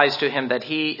testifies to him that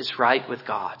he is right with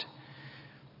God?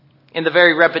 In the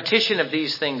very repetition of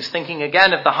these things, thinking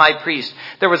again of the high priest,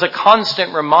 there was a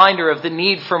constant reminder of the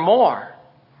need for more.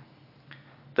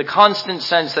 The constant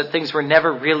sense that things were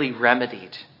never really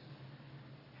remedied.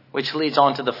 Which leads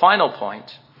on to the final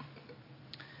point.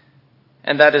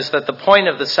 And that is that the point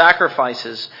of the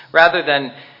sacrifices, rather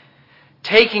than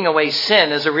taking away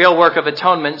sin as a real work of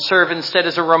atonement, serve instead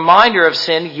as a reminder of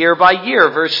sin year by year.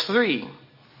 Verse 3.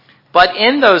 But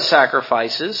in those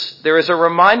sacrifices, there is a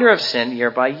reminder of sin year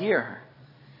by year.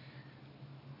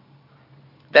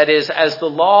 That is, as the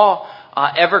law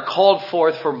ever called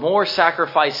forth for more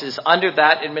sacrifices under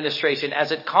that administration,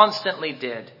 as it constantly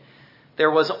did,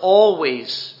 there was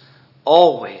always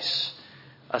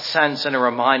a sense and a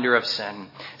reminder of sin.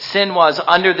 Sin was,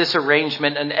 under this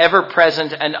arrangement, an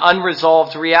ever-present and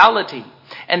unresolved reality.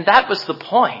 And that was the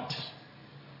point.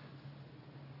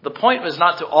 The point was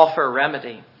not to offer a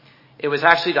remedy. It was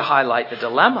actually to highlight the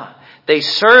dilemma. They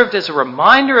served as a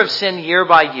reminder of sin year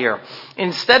by year.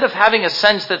 Instead of having a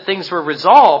sense that things were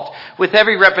resolved, with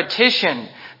every repetition,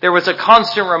 there was a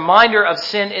constant reminder of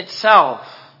sin itself,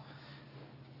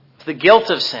 the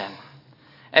guilt of sin.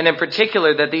 And in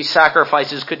particular, that these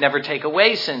sacrifices could never take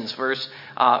away sins, verse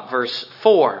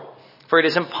 4. For it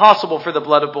is impossible for the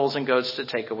blood of bulls and goats to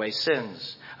take away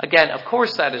sins. Again, of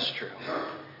course that is true.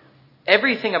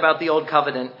 Everything about the old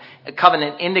covenant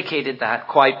indicated that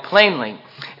quite plainly.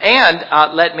 And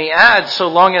let me add, so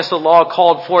long as the law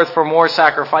called forth for more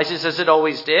sacrifices, as it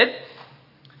always did,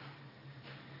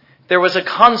 there was a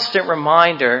constant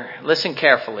reminder, listen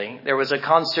carefully, there was a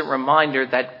constant reminder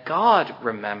that God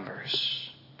remembers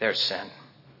their sin.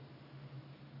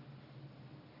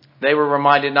 They were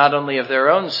reminded not only of their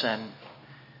own sin,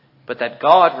 but that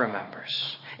God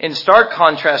remembers. In stark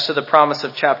contrast to the promise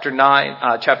of chapter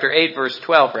 8, verse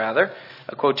 12,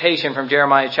 a quotation from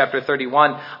Jeremiah chapter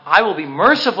 31, I will be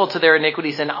merciful to their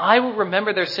iniquities and I will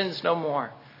remember their sins no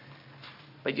more.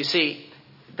 But you see,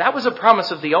 that was a promise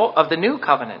of the new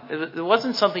covenant. It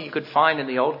wasn't something you could find in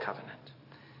the old covenant.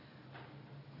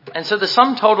 And so the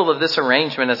sum total of this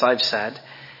arrangement, as I've said,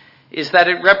 is that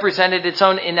it represented its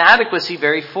own inadequacy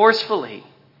very forcefully.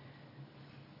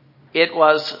 It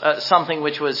was something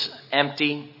which was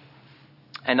empty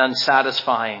and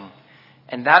unsatisfying.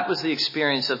 And that was the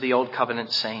experience of the Old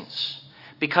Covenant saints.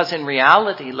 Because in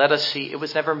reality, let us see, it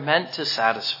was never meant to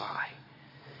satisfy.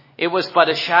 It was but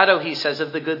a shadow, he says,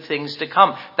 of the good things to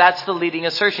come. That's the leading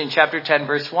assertion, chapter 10,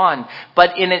 verse 1.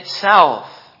 But in itself,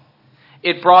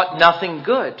 it brought nothing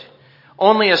good.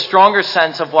 Only a stronger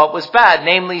sense of what was bad,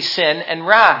 namely sin and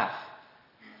wrath.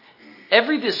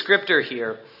 Every descriptor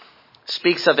here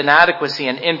speaks of inadequacy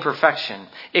and imperfection.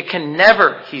 It can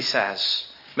never, he says,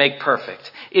 make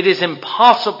perfect. It is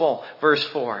impossible, verse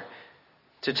 4,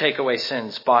 to take away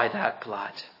sins by that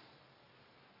blood.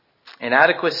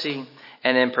 Inadequacy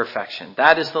and imperfection.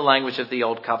 That is the language of the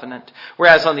Old Covenant.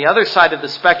 Whereas on the other side of the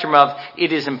spectrum of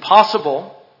it is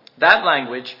impossible, that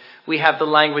language, we have the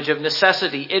language of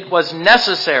necessity. It was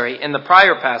necessary in the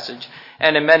prior passage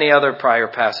and in many other prior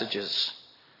passages.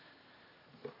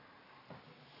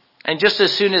 And just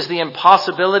as soon as the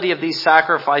impossibility of these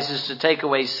sacrifices to take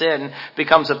away sin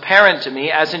becomes apparent to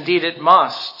me, as indeed it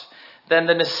must, then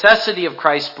the necessity of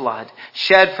Christ's blood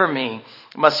shed for me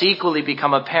must equally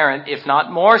become apparent, if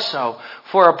not more so.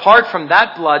 For apart from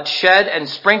that blood shed and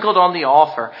sprinkled on the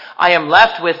altar, I am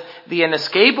left with the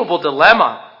inescapable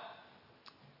dilemma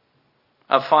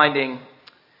of finding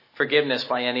forgiveness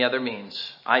by any other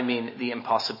means. I mean, the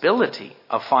impossibility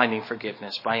of finding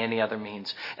forgiveness by any other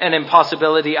means. An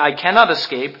impossibility I cannot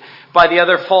escape by the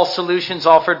other false solutions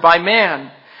offered by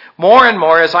man. More and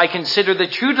more as I consider the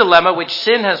true dilemma which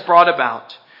sin has brought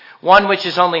about, one which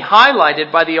is only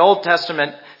highlighted by the Old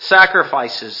Testament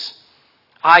sacrifices,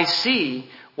 I see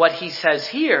what he says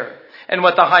here and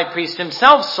what the high priest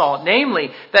himself saw,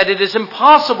 namely that it is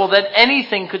impossible that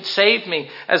anything could save me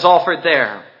as offered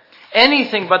there.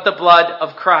 Anything but the blood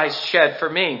of Christ shed for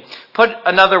me. Put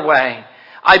another way,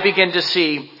 I begin to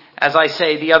see, as I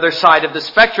say, the other side of the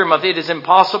spectrum of it is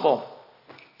impossible.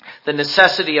 The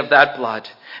necessity of that blood,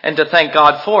 and to thank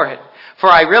God for it. For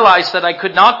I realize that I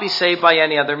could not be saved by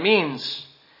any other means.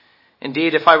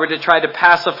 Indeed, if I were to try to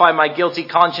pacify my guilty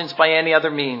conscience by any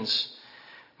other means,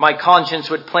 my conscience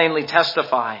would plainly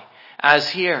testify, as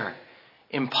here,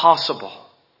 impossible.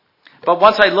 But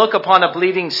once I look upon a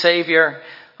bleeding Savior,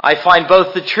 I find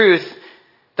both the truth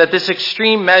that this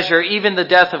extreme measure, even the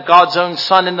death of God's own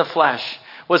Son in the flesh,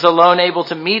 was alone able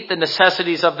to meet the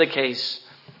necessities of the case,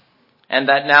 and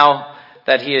that now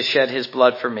that he has shed his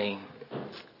blood for me,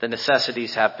 the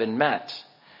necessities have been met.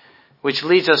 Which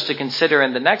leads us to consider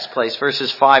in the next place,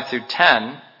 verses 5 through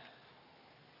 10,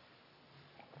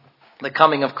 the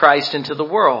coming of Christ into the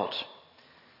world.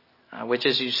 Which,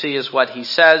 as you see, is what he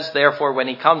says. Therefore, when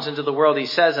he comes into the world, he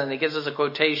says, and he gives us a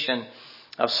quotation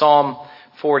of Psalm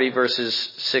 40,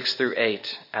 verses 6 through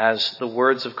 8, as the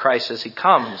words of Christ as he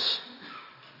comes.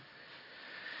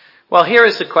 Well, here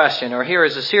is the question, or here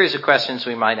is a series of questions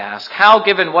we might ask. How,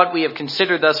 given what we have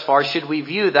considered thus far, should we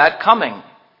view that coming?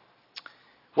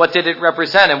 What did it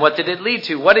represent, and what did it lead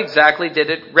to? What exactly did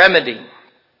it remedy?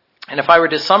 And if I were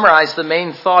to summarize the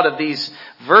main thought of these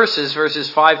verses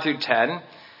 5 through 10,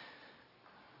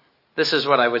 this is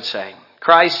what I would say.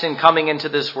 Christ, in coming into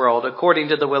this world, according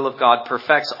to the will of God,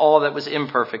 perfects all that was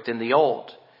imperfect in the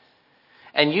old.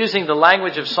 And using the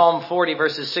language of Psalm 40,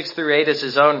 verses 6 through 8 as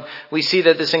his own, we see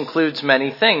that this includes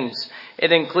many things.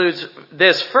 It includes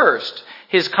this first.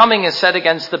 His coming is set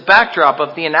against the backdrop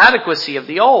of the inadequacy of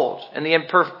the old and the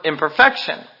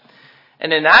imperfection.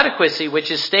 An inadequacy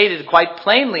which is stated quite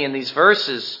plainly in these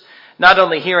verses, not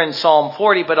only here in Psalm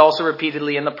 40, but also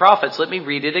repeatedly in the prophets. Let me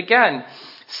read it again.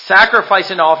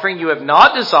 Sacrifice and offering you have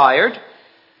not desired.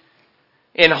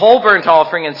 In whole burnt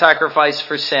offering and sacrifice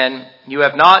for sin, you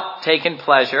have not taken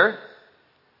pleasure.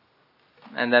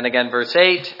 And then again, verse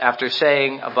 8, after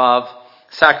saying above,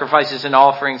 sacrifices and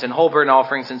offerings and whole burnt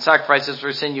offerings and sacrifices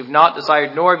for sin, you've not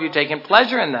desired, nor have you taken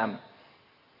pleasure in them.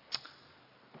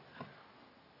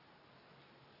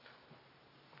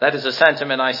 That is a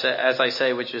sentiment, as I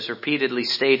say, which is repeatedly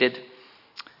stated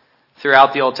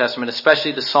throughout the Old Testament,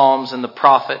 especially the Psalms and the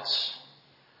prophets.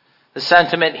 The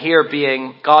sentiment here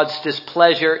being God's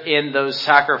displeasure in those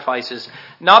sacrifices.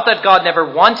 Not that God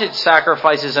never wanted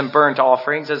sacrifices and burnt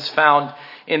offerings as found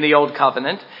in the Old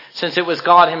Covenant, since it was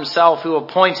God himself who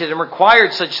appointed and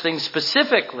required such things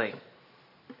specifically.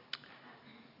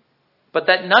 But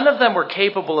that none of them were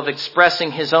capable of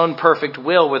expressing his own perfect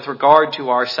will with regard to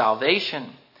our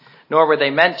salvation, nor were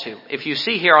they meant to. If you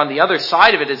see here on the other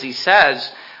side of it, as he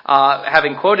says,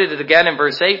 having quoted it again in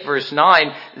verse 8, verse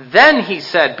 9, then he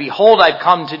said, behold, I've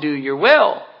come to do your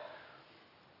will.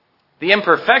 The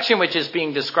imperfection which is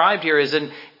being described here is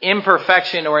an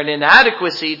imperfection or an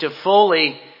inadequacy to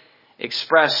fully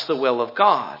express the will of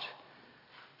God.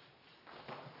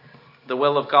 The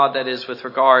will of God, that is, with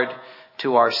regard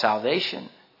to our salvation.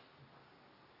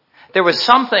 There was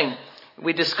something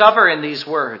we discover in these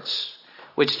words,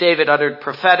 which David uttered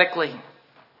prophetically,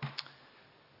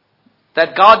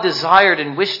 that God desired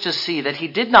and wished to see, that he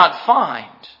did not find.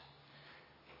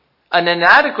 An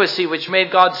inadequacy which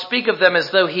made God speak of them as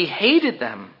though he hated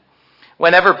them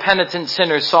whenever penitent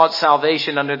sinners sought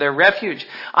salvation under their refuge.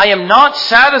 I am not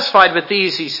satisfied with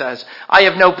these, he says. I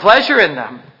have no pleasure in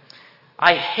them.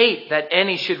 I hate that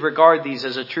any should regard these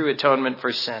as a true atonement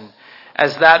for sin,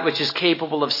 as that which is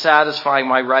capable of satisfying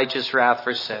my righteous wrath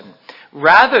for sin,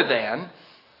 rather than,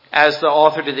 as the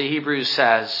author to the Hebrews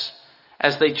says,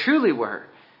 as they truly were,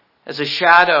 as a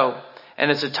shadow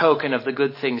and as a token of the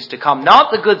good things to come.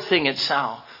 Not the good thing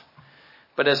itself,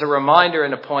 but as a reminder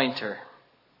and a pointer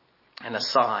and a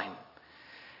sign.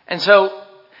 And so,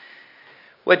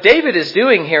 What David is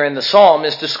doing here in the psalm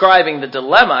is describing the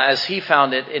dilemma as he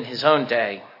found it in his own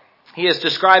day. He is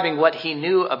describing what he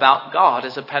knew about God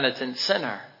as a penitent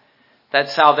sinner, that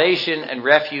salvation and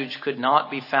refuge could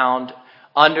not be found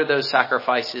under those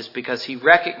sacrifices because he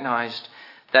recognized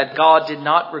that God did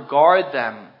not regard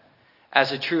them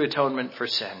as a true atonement for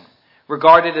sin.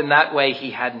 Regarded in that way,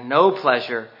 he had no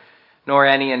pleasure nor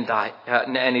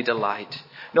any delight.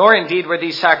 Nor indeed were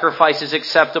these sacrifices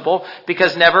acceptable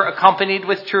because never accompanied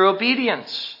with true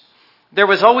obedience. There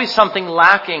was always something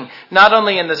lacking, not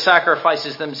only in the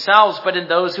sacrifices themselves, but in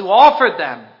those who offered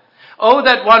them. Oh,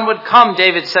 that one would come,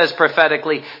 David says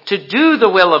prophetically, to do the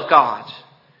will of God,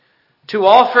 to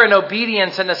offer an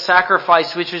obedience and a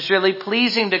sacrifice which was really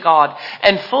pleasing to God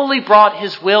and fully brought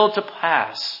his will to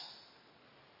pass.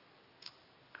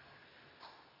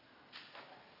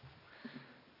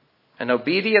 An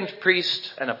obedient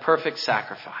priest and a perfect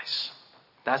sacrifice.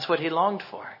 That's what he longed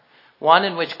for. One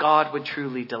in which God would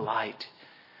truly delight.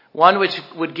 One which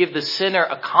would give the sinner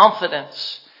a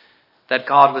confidence that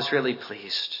God was really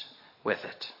pleased with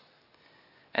it.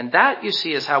 And that, you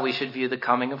see, is how we should view the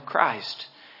coming of Christ.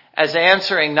 As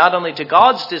answering not only to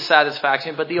God's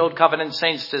dissatisfaction, but the Old Covenant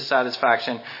saints'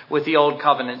 dissatisfaction with the Old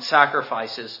Covenant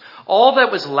sacrifices. All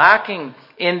that was lacking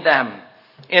in them,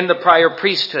 in the prior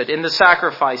priesthood, in the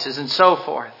sacrifices and so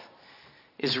forth,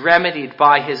 is remedied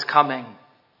by his coming.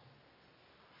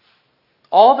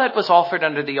 All that was offered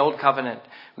under the Old Covenant,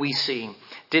 we see,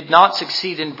 did not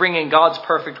succeed in bringing God's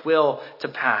perfect will to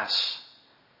pass.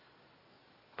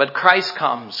 But Christ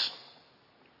comes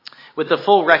with the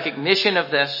full recognition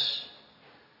of this,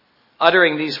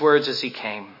 uttering these words as he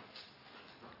came.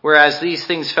 Whereas these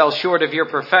things fell short of your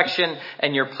perfection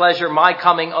and your pleasure, my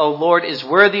coming, O Lord, is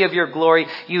worthy of your glory.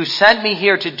 You sent me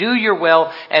here to do your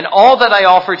will, and all that I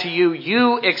offer to you,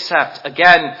 you accept.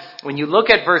 Again, when you look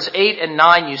at verse 8 and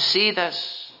 9, you see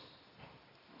this.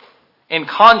 In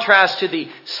contrast to the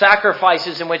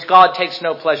sacrifices in which God takes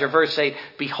no pleasure. Verse 8,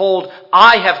 behold,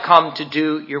 I have come to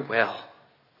do your will.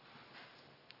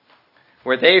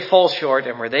 Where they fall short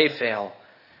and where they fail,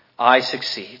 I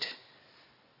succeed.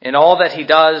 In all that he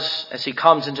does as he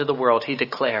comes into the world, he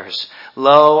declares,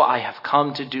 lo, I have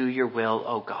come to do your will,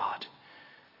 O God.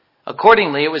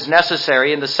 Accordingly, it was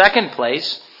necessary in the second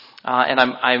place, and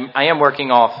I am working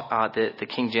off the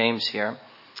King James here.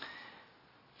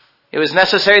 It was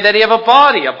necessary that he have a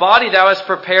body thou hast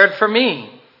prepared for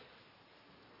me.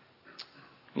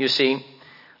 You see,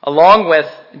 along with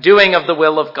doing of the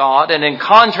will of God, and in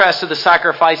contrast to the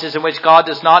sacrifices in which God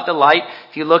does not delight,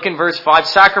 if you look in verse 5,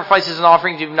 sacrifices and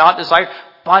offerings you do not desire,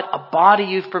 but a body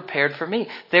you've prepared for me.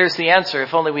 There's the answer,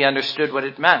 if only we understood what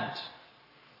it meant.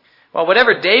 Well,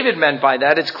 whatever David meant by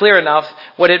that, it's clear enough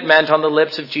what it meant on the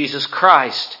lips of Jesus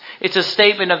Christ. It's a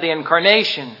statement of the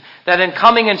incarnation, that in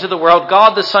coming into the world,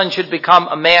 God the Son should become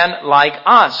a man like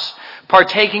us,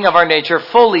 partaking of our nature,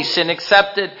 fully sin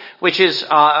accepted, which is,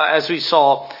 as we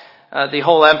saw, the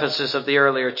whole emphasis of the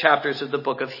earlier chapters of the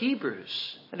book of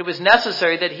Hebrews. And it was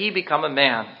necessary that he become a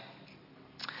man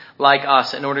like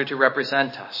us in order to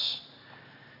represent us,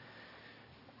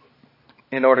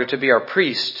 in order to be our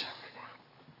priest.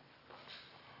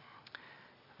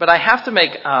 But I have to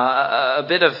make a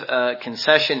bit of a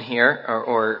concession here,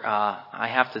 or I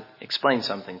have to explain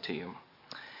something to you.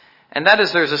 And that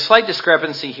is, there's a slight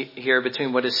discrepancy here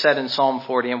between what is said in Psalm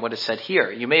 40 and what is said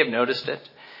here. You may have noticed it.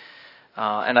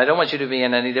 And I don't want you to be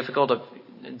in any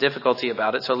difficulty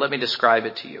about it, so let me describe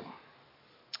it to you.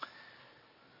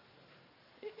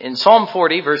 In Psalm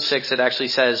 40, verse 6, it actually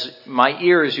says, my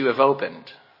ears you have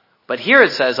opened. But here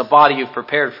it says, a body you've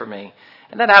prepared for me.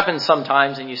 And that happens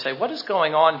sometimes, and you say, what is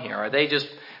going on here? Are they just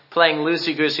playing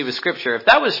loosey-goosey with Scripture? If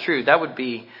that was true, that would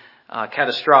be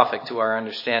catastrophic to our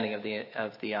understanding of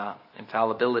the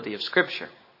infallibility of Scripture.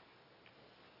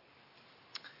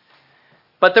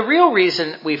 But the real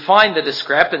reason we find the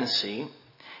discrepancy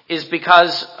is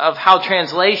because of how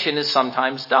translation is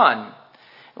sometimes done.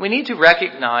 We need to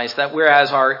recognize that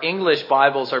whereas our English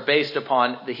Bibles are based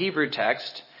upon the Hebrew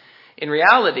text, in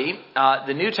reality,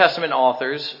 the New Testament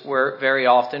authors were very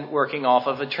often working off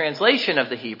of a translation of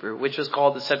the Hebrew, which was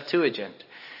called the Septuagint.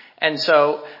 And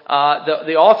so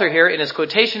the author here, in his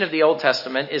quotation of the Old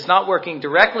Testament, is not working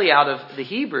directly out of the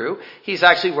Hebrew. He's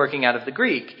actually working out of the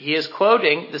Greek. He is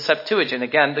quoting the Septuagint,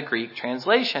 again, the Greek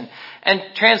translation. And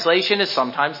translation is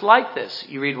sometimes like this.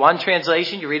 You read one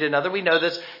translation, you read another. We know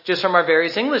this just from our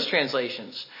various English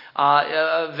translations.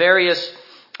 Various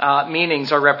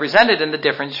meanings are represented in the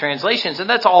different translations. And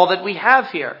that's all that we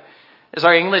have here. As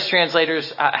our English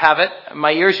translators have it,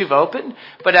 my ears you've opened.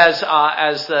 But as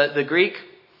the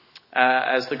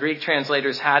Greek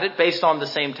translators had it, based on the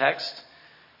same text,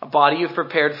 A body you've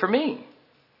prepared for me.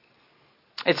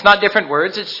 It's not different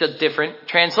words, it's just different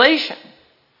translation.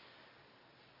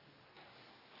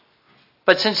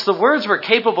 But since the words were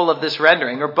capable of this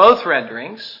rendering, or both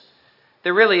renderings,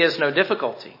 there really is no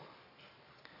difficulty.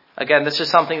 Again, this is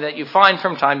something that you find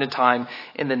from time to time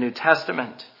in the New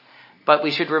Testament. But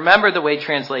we should remember the way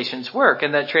translations work,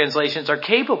 and that translations are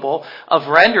capable of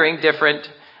rendering different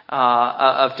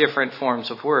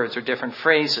forms of words or different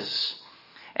phrases.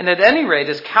 And at any rate,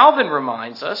 as Calvin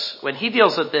reminds us, when he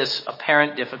deals with this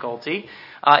apparent difficulty,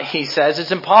 he says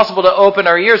it's impossible to open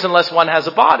our ears unless one has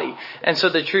a body. And so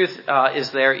the truth is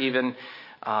there even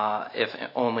if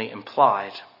only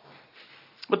implied.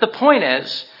 But the point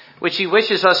is, which he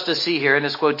wishes us to see here in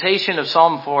his quotation of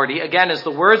Psalm 40, again, as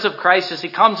the words of Christ as he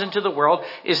comes into the world,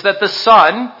 is that the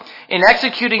Son, in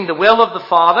executing the will of the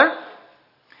Father,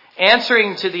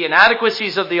 answering to the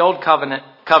inadequacies of the old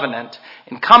covenant,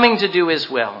 and coming to do his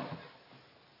will,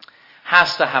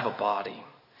 has to have a body.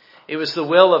 It was the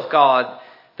will of God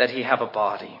that he have a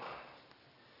body.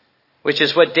 Which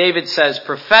is what David says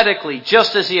prophetically,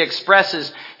 just as he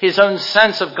expresses his own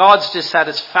sense of God's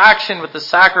dissatisfaction with the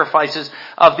sacrifices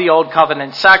of the old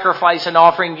covenant. Sacrifice and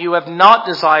offering you have not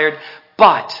desired,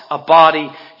 but a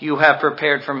body you have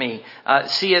prepared for me.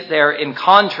 See it there in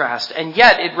contrast. And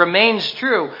yet it remains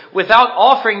true. Without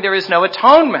offering there is no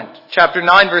atonement. Chapter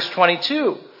 9 verse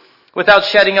 22. Without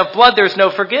shedding of blood there is no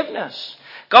forgiveness.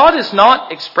 God is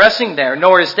not expressing there,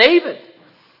 nor is David,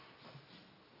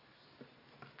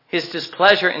 his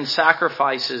displeasure in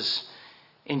sacrifices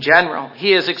in general.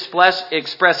 He is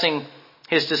expressing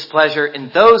his displeasure in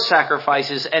those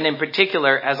sacrifices, and in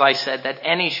particular, as I said, that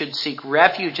any should seek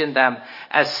refuge in them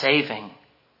as saving.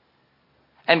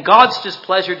 And God's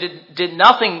displeasure did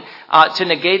nothing to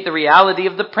negate the reality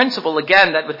of the principle,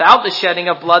 again, that without the shedding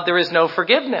of blood there is no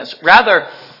forgiveness. Rather,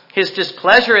 his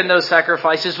displeasure in those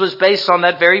sacrifices was based on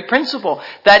that very principle,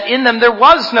 that in them there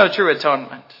was no true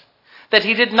atonement, that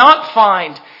he did not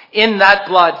find in that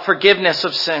blood forgiveness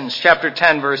of sins, chapter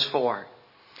 10, verse 4.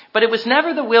 But it was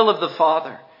never the will of the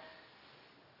Father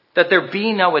that there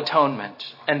be no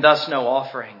atonement and thus no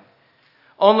offering.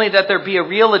 Only that there be a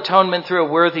real atonement through a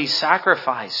worthy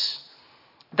sacrifice.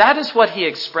 That is what he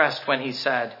expressed when he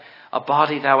said, a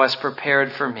body thou hast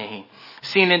prepared for me.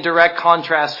 Seen in direct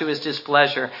contrast to his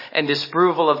displeasure and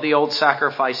disapproval of the old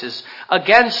sacrifices.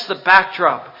 Against the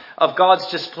backdrop of God's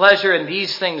displeasure in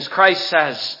these things, Christ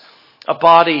says, a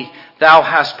body thou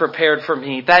hast prepared for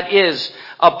me. That is,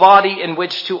 a body in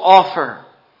which to offer.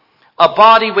 A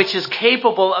body which is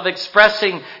capable of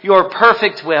expressing your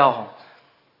perfect will.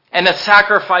 And a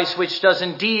sacrifice which does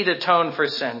indeed atone for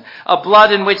sin. A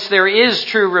blood in which there is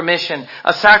true remission.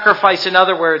 A sacrifice, in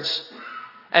other words,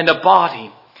 and a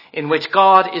body in which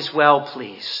God is well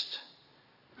pleased.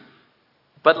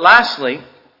 But lastly,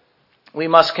 we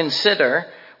must consider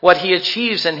what he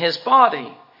achieves in his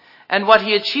body. And what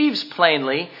he achieves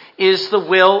plainly is the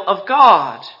will of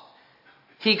God.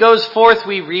 He goes forth,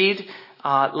 we read,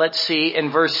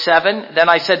 in verse 7, Then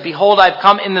I said, Behold, I've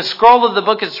come. In the scroll of the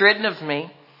book it's written of me.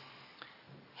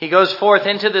 He goes forth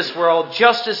into this world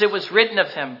just as it was written of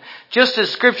him. Just as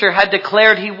Scripture had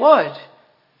declared he would.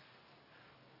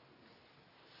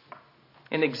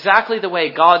 In exactly the way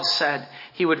God said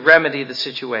he would remedy the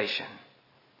situation.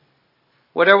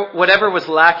 Whatever was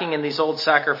lacking in these old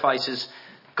sacrifices,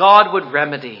 God would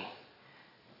remedy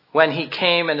when he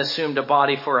came and assumed a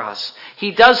body for us.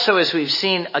 He does so, as we've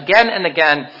seen again and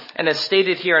again, and as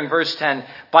stated here in verse 10,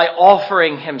 by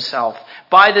offering himself.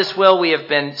 By this will we have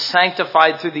been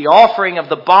sanctified through the offering of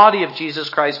the body of Jesus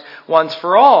Christ once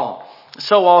for all.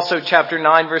 So also chapter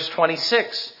 9 verse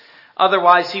 26.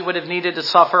 Otherwise he would have needed to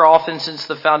suffer often since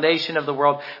the foundation of the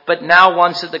world. But now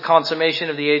once at the consummation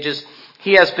of the ages,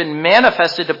 he has been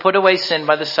manifested to put away sin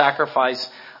by the sacrifice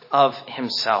of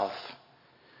himself.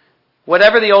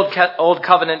 Whatever the old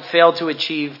covenant failed to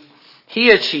achieve, he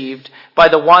achieved by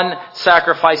the one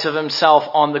sacrifice of himself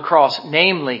on the cross,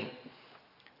 namely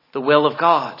the will of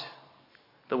God,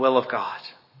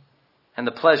 and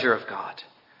the pleasure of God.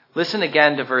 Listen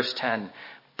again to verse 10.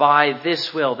 By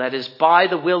this will, that is, by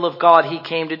the will of God he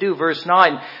came to do. Verse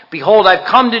 9, Behold, I've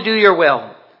come to do your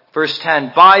will. Verse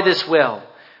 10, By this will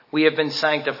we have been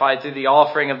sanctified through the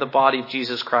offering of the body of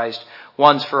Jesus Christ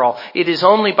once for all. It is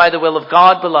only by the will of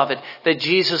God, beloved, that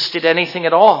Jesus did anything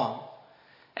at all.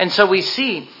 And so we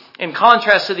see, in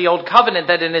contrast to the old covenant,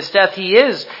 that in his death he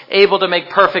is able to make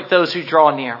perfect those who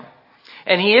draw near.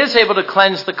 And he is able to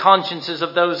cleanse the consciences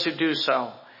of those who do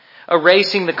so,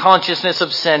 erasing the consciousness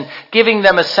of sin, giving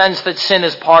them a sense that sin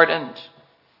is pardoned.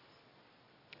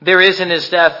 There is in his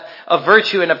death a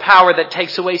virtue and a power that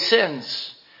takes away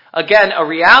sins. Again, a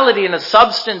reality and a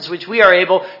substance which we are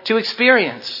able to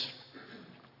experience,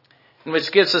 and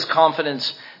which gives us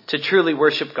confidence to truly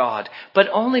worship God, but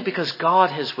only because God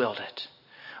has willed it.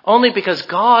 Only because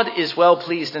God is well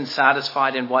pleased and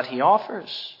satisfied in what he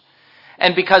offers.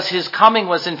 And because his coming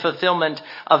was in fulfillment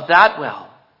of that will.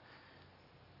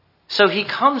 So he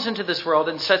comes into this world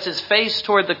and sets his face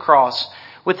toward the cross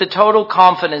with the total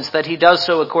confidence that he does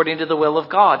so according to the will of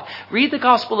God. Read the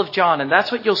Gospel of John, and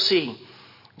that's what you'll see.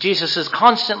 Jesus is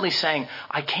constantly saying,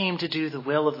 I came to do the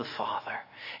will of the Father.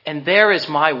 And there is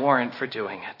my warrant for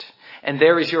doing it. And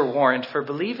there is your warrant for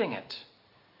believing it.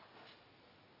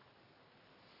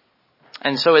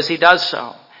 And so as he does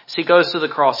so, as he goes to the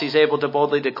cross, he's able to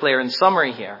boldly declare in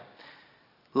summary here,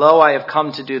 Lo, I have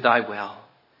come to do thy will.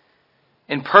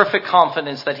 In perfect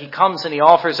confidence that he comes and he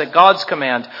offers at God's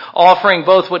command, offering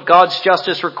both what God's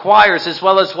justice requires as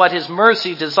well as what his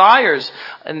mercy desires,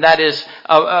 and that is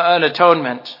an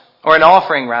atonement, or an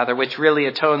offering rather, which really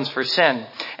atones for sin.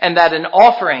 And that in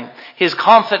offering, his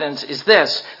confidence is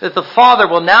this, that the Father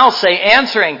will now say,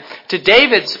 answering to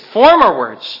David's former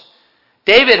words,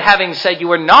 David having said,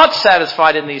 you are not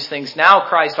satisfied in these things, now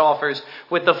Christ offers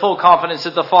with the full confidence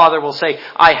that the Father will say,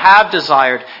 I have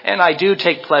desired and I do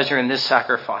take pleasure in this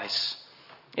sacrifice.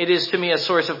 It is to me a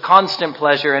source of constant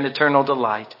pleasure and eternal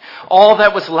delight. All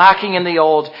that was lacking in the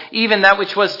old, even that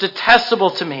which was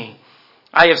detestable to me,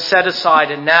 I have set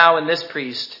aside, and now in this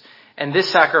priest and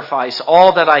this sacrifice,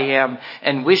 all that I am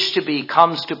and wish to be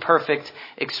comes to perfect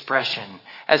expression.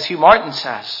 As Hugh Martin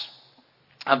says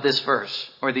of this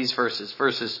verse, or these verses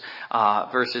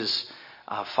 5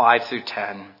 through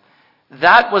 10.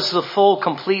 That was the full,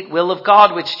 complete will of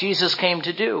God which Jesus came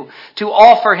to do, to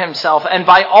offer himself, and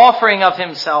by offering of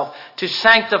himself, to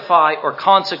sanctify or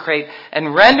consecrate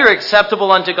and render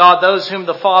acceptable unto God those whom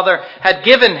the Father had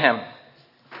given him.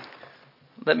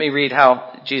 Let me read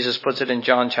how Jesus puts it in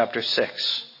John chapter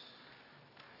 6.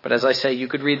 But as I say, you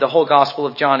could read the whole Gospel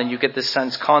of John and you get this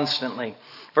sense constantly.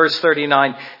 Verse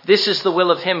 39, this is the will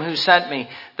of him who sent me,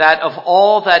 that of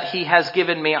all that he has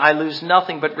given me, I lose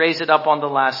nothing but raise it up on the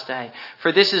last day.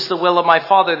 For this is the will of my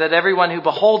Father, that everyone who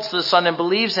beholds the Son and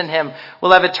believes in him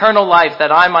will have eternal life,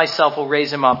 that I myself will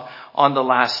raise him up on the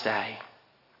last day.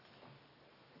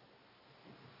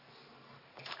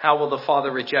 How will the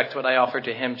Father reject what I offer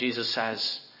to him, Jesus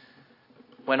says,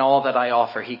 when all that I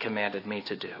offer he commanded me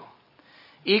to do?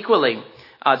 Equally,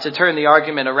 to turn the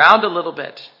argument around a little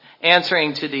bit,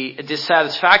 answering to the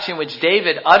dissatisfaction which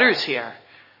David utters here,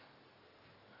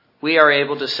 we are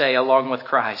able to say along with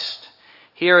Christ,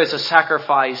 here is a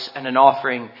sacrifice and an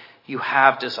offering you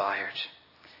have desired.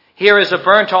 Here is a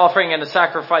burnt offering and a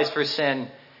sacrifice for sin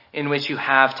in which you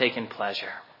have taken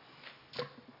pleasure.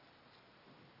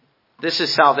 This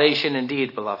is salvation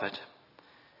indeed, beloved.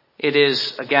 It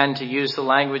is, again, to use the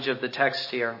language of the text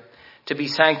here, to be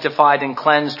sanctified and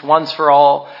cleansed once for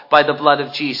all by the blood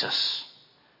of Jesus.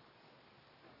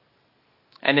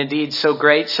 And indeed, so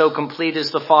great, so complete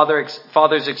is the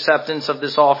Father's acceptance of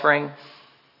this offering.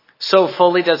 So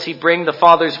fully does he bring the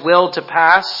Father's will to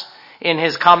pass in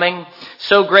his coming.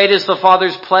 So great is the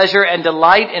Father's pleasure and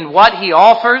delight in what he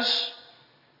offers.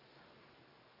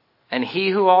 And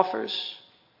he who offers,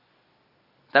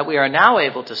 that we are now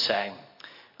able to say,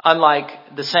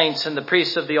 unlike the saints and the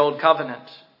priests of the Old Covenant,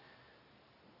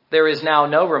 there is now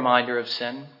no reminder of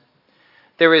sin.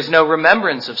 There is no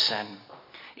remembrance of sin.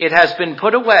 It has been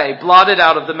put away, blotted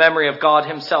out of the memory of God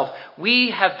himself. We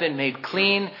have been made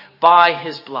clean by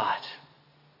his blood.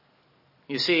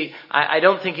 You see, I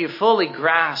don't think you fully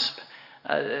grasp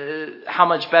how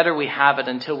much better we have it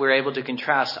until we're able to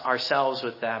contrast ourselves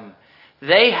with them.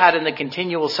 They had in the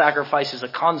continual sacrifices a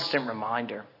constant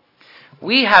reminder.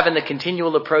 We have in the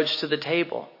continual approach to the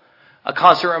table a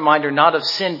constant reminder not of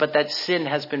sin, but that sin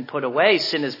has been put away.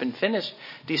 Sin has been finished.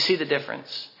 Do you see the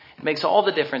difference? It makes all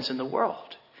the difference in the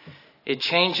world. It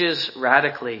changes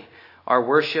radically our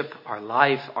worship, our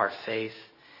life, our faith.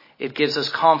 It gives us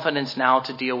confidence now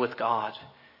to deal with God.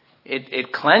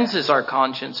 It cleanses our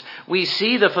conscience. We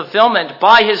see the fulfillment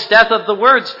by his death of the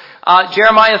words.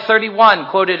 Jeremiah 31,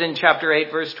 quoted in chapter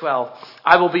 8, verse 12.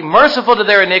 I will be merciful to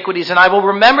their iniquities and I will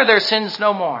remember their sins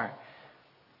no more.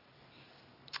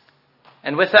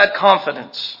 And with that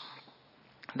confidence,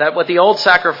 that what the old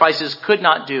sacrifices could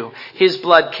not do, his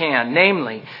blood can,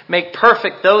 namely, make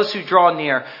perfect those who draw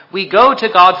near. We go to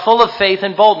God full of faith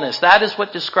and boldness. That is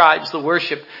what describes the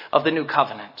worship of the new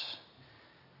covenant.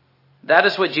 That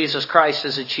is what Jesus Christ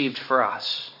has achieved for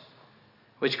us,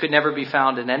 which could never be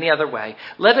found in any other way.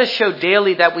 Let us show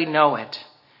daily that we know it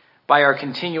by our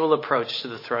continual approach to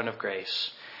the throne of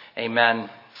grace. Amen.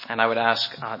 And I would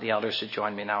ask the elders to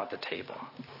join me now at the table.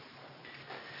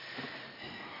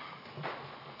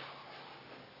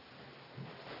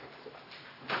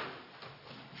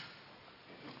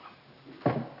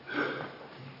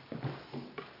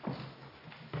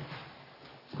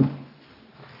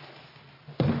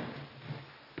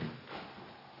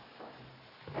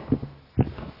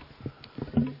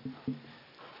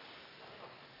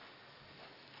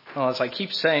 Well, as I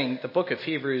keep saying, the book of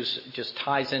Hebrews just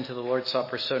ties into the Lord's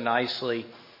Supper so nicely.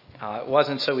 It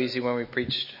wasn't so easy when we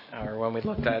preached or when we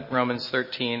looked at Romans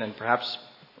 13, and perhaps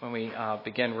when we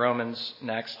begin Romans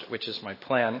next, which is my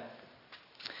plan.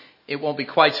 It won't be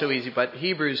quite so easy, but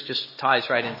Hebrews just ties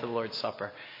right into the Lord's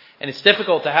Supper. And it's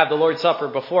difficult to have the Lord's Supper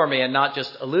before me and not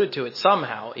just allude to it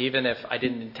somehow, even if I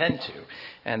didn't intend to.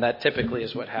 And that typically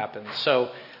is what happens.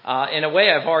 So, in a way,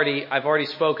 I've already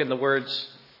spoken the words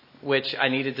which I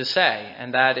needed to say,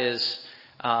 and that is,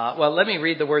 let me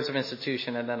read the words of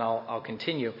institution and then I'll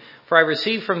continue. For I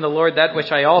received from the Lord that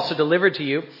which I also delivered to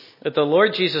you, that the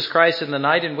Lord Jesus Christ, in the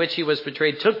night in which he was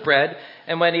betrayed, took bread,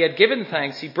 and when he had given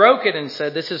thanks, he broke it and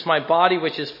said, "This is my body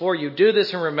which is for you. Do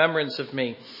this in remembrance of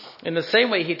me." In the same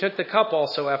way, he took the cup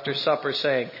also after supper,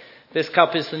 saying, "This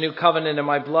cup is the new covenant in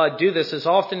my blood. Do this as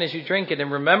often as you drink it in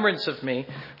remembrance of me.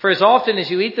 For as often as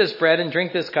you eat this bread and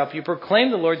drink this cup, you proclaim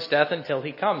the Lord's death until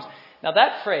he comes." Now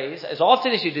that phrase, as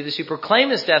often as you do this, you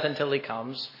proclaim his death until he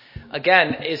comes,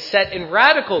 again, is set in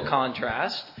radical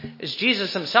contrast, as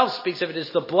Jesus himself speaks of it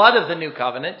as the blood of the new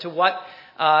covenant, to what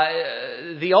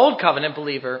the old covenant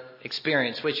believer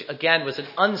experienced, which again was an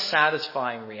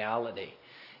unsatisfying reality.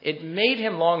 It made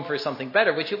him long for something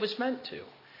better, which it was meant to.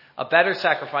 A better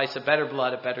sacrifice, a better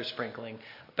blood, a better sprinkling,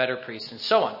 a better priest, and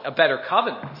so on. A better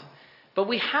covenant. But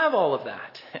we have all of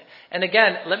that. And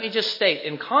again, let me just state,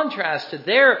 in contrast to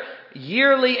their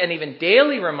yearly and even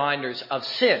daily reminders of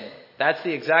sin, that's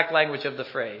the exact language of the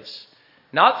phrase,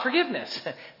 not forgiveness.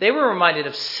 They were reminded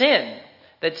of sin,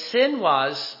 that sin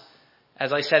was,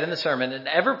 as I said in the sermon, an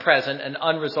ever-present and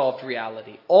unresolved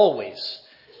reality, always.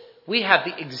 We have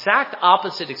the exact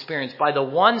opposite experience. By the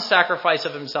one sacrifice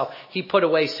of himself, he put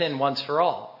away sin once for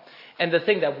all. And the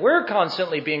thing that we're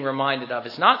constantly being reminded of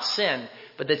is not sin,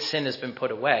 but that sin has been put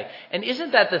away. And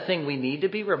isn't that the thing we need to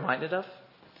be reminded of?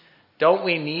 Don't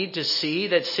we need to see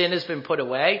that sin has been put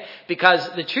away? Because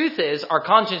the truth is, our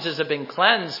consciences have been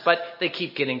cleansed, but they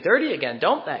keep getting dirty again,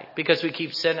 don't they? Because we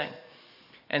keep sinning.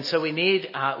 And so we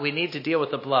need to deal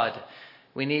with the blood.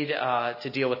 We need to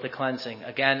deal with the cleansing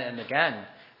again and again.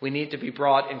 We need to be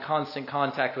brought in constant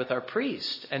contact with our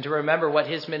priest and to remember what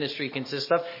his ministry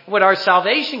consists of, what our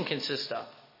salvation consists of.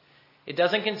 It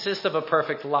doesn't consist of a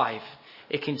perfect life.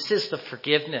 It consists of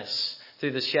forgiveness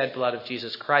through the shed blood of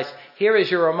Jesus Christ. Here is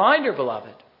your reminder,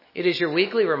 beloved. It is your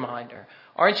weekly reminder.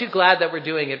 Aren't you glad that we're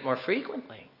doing it more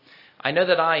frequently? I know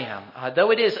that I am. Though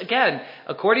it is, again,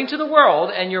 according to the world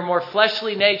and your more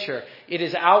fleshly nature, it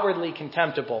is outwardly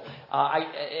contemptible.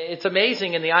 It's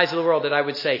amazing in the eyes of the world that I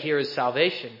would say, here is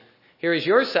salvation. Here is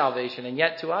your salvation. And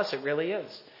yet to us, it really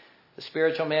is. The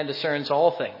spiritual man discerns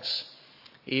all things,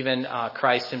 even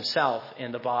Christ himself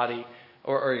in the body,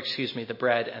 the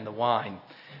bread and the wine.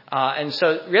 And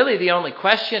so really the only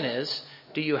question is,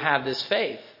 do you have this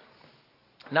faith?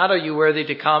 Not are you worthy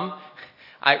to come?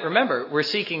 Remember, we're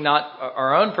seeking not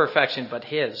our own perfection, but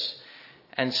his.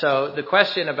 And so the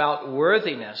question about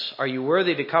worthiness, are you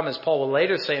worthy to come, as Paul will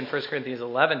later say in 1 Corinthians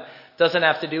 11, doesn't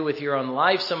have to do with your own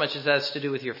life so much as it has to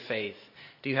do with your faith.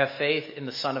 Do you have faith in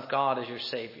the Son of God as your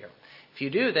Savior? If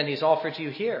you do, then he's offered to you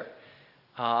here.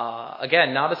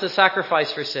 Again, not as a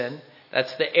sacrifice for sin.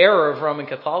 That's the error of Roman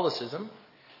Catholicism,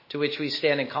 to which we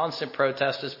stand in constant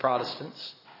protest as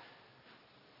Protestants.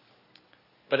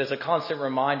 But as a constant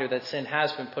reminder that sin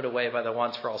has been put away by the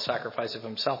once for all sacrifice of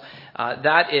himself.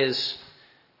 That is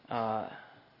the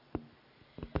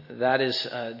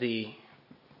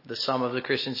sum of the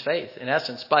Christian's faith, in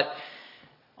essence. But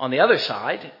on the other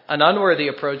side, an unworthy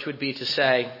approach would be to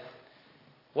say,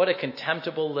 what a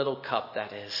contemptible little cup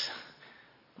that is.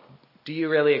 Do you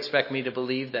really expect me to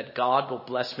believe that God will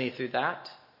bless me through that?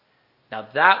 Now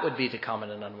that would be to come in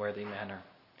an unworthy manner.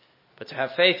 But to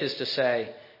have faith is to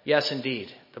say, yes,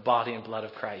 indeed, the body and blood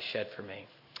of Christ shed for me.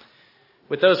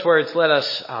 With those words, let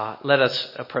us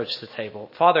approach the table.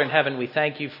 Father in heaven, we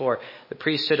thank you for the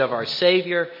priesthood of our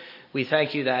Savior. We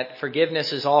thank you that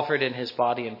forgiveness is offered in his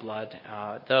body and blood.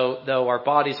 Though our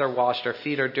bodies are washed, our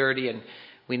feet are dirty, and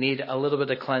we need a little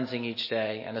bit of cleansing each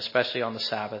day, and especially on the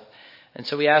Sabbath. And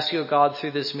so we ask you, God,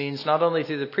 through this means, not only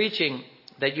through the preaching,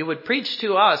 that you would preach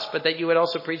to us, but that you would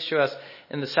also preach to us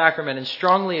in the sacrament and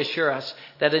strongly assure us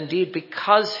that indeed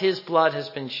because his blood has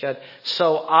been shed,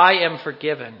 so I am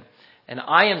forgiven and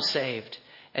I am saved,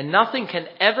 and nothing can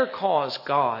ever cause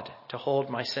God to hold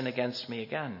my sin against me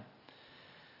again.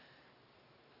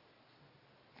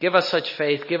 Give us such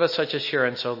faith, give us such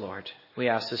assurance, O Lord. We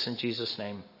ask this in Jesus'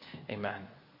 name. Amen.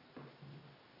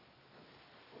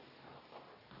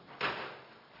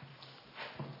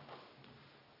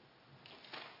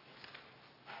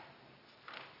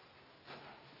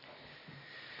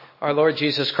 Our Lord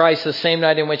Jesus Christ, the same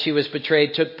night in which he was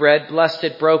betrayed, took bread, blessed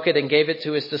it, broke it, and gave it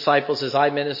to his disciples. As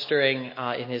I, ministering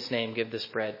in his name, give this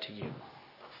bread to you.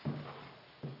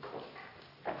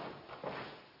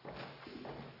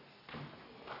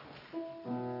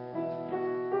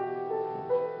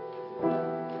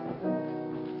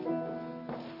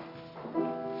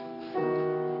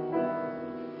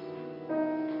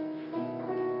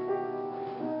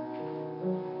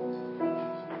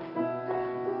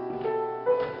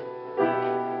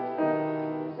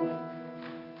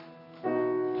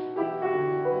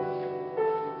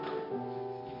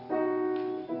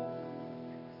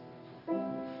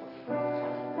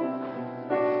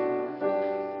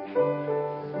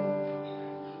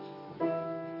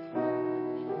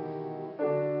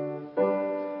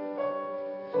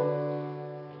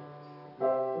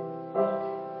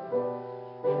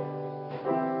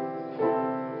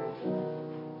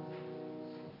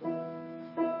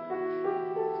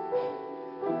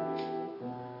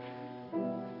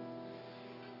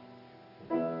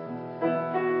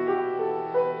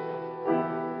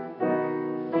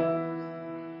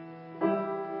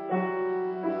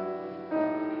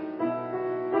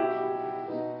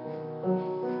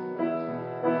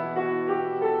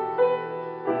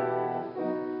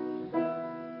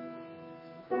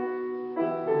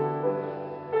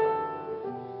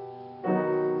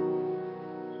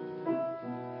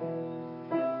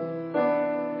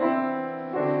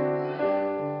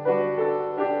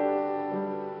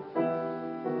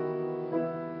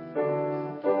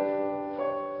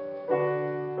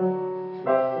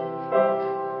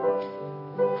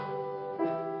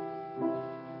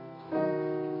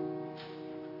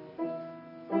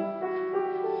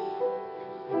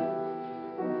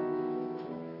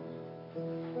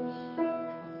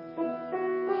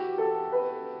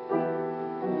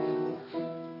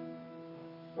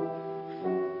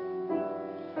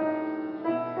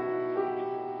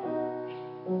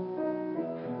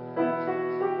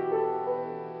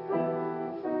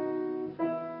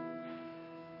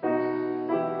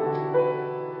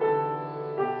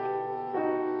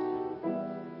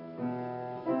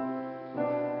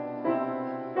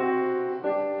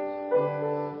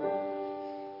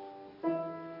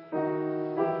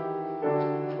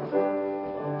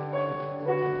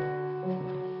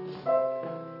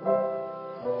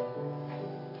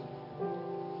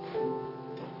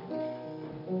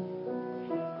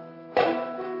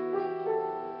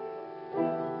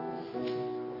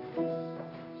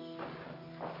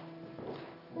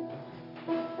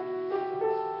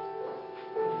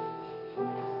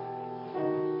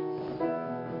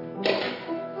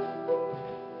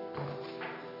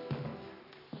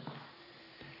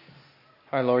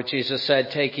 Our Lord Jesus said,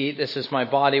 "Take, eat, this is my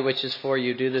body which is for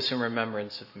you. Do this in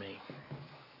remembrance of me."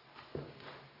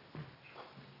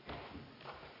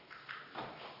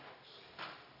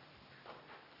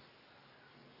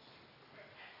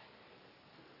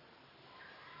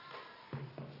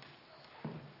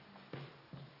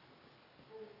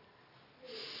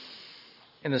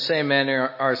 In the same manner,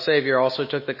 our Savior also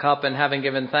took the cup, and having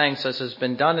given thanks, as has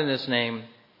been done in his name,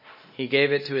 he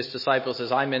gave it to his disciples.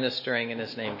 As I, ministering in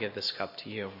his name, give this cup to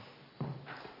you.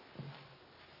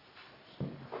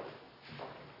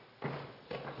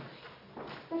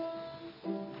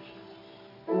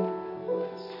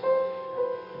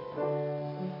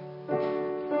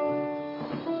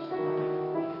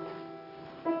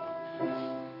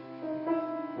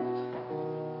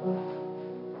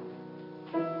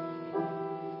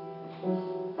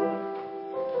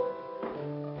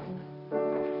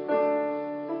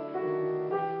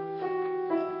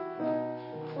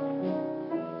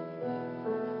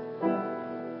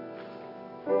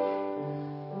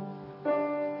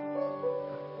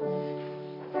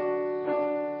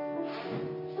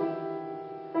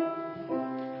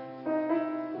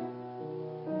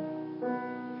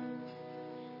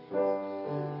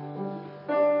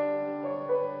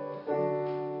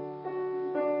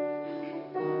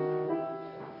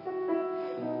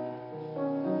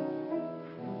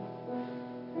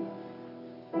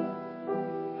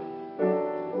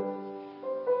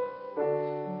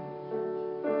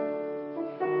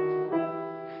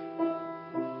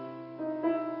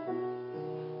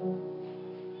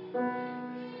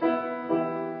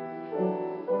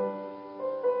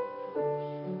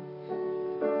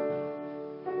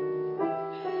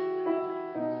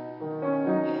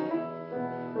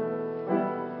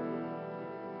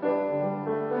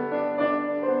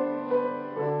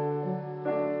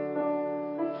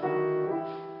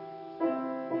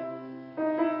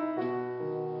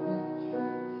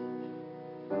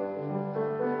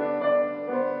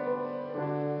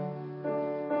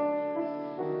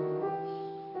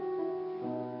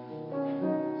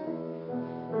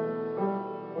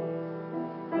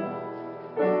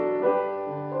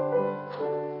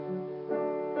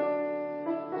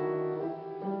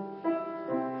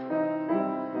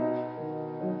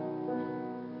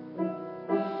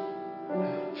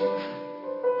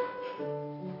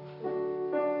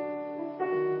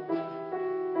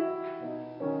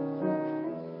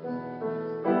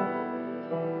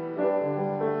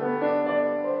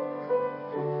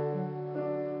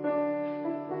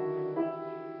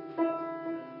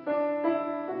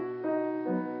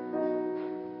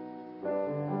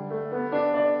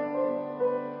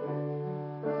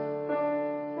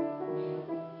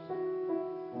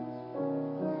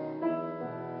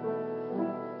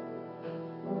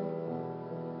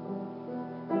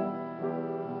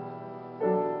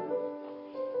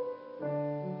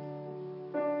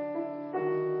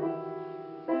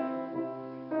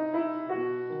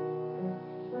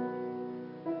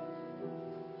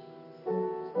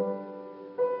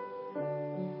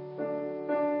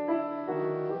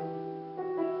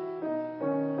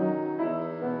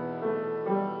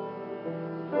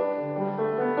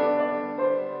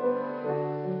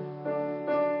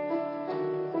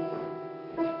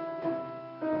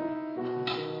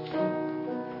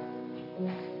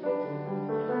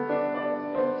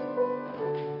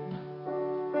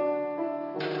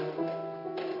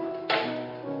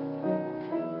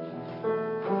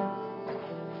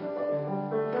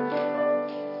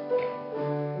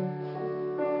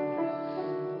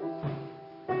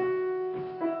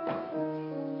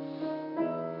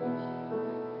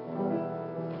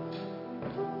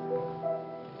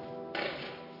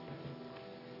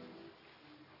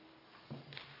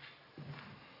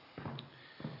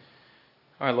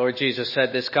 Our Lord Jesus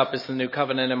said, "This cup is the new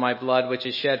covenant in my blood, which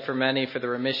is shed for many for the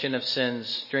remission of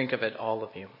sins. Drink of it, all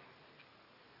of you."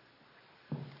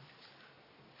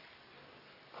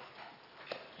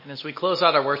 And as we close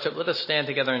out our worship, let us stand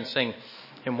together and sing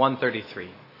hymn 133.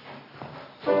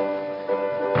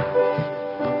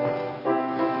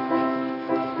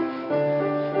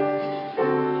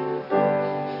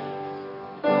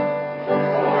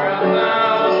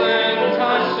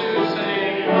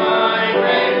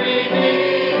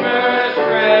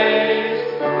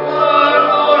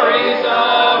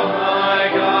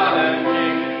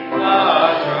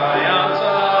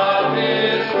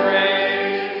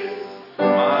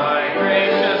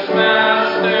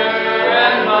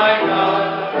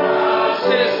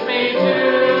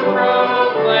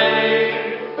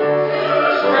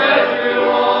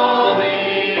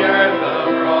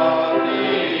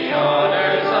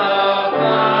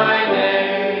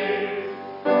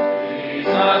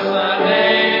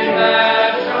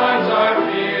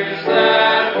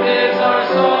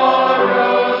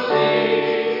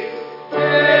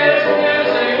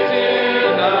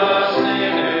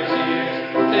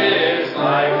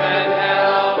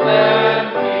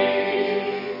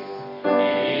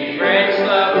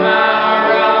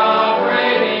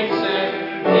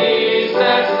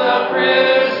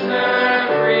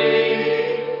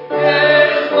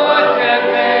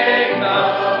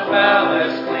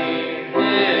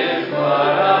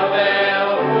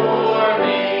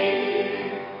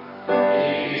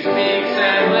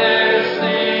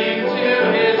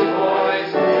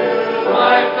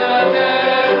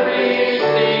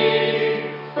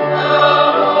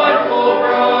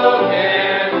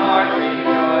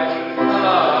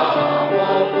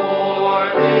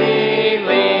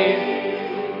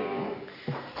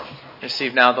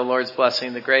 Receive now the Lord's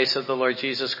blessing. The grace of the Lord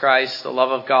Jesus Christ, the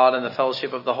love of God, and the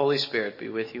fellowship of the Holy Spirit be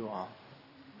with you all.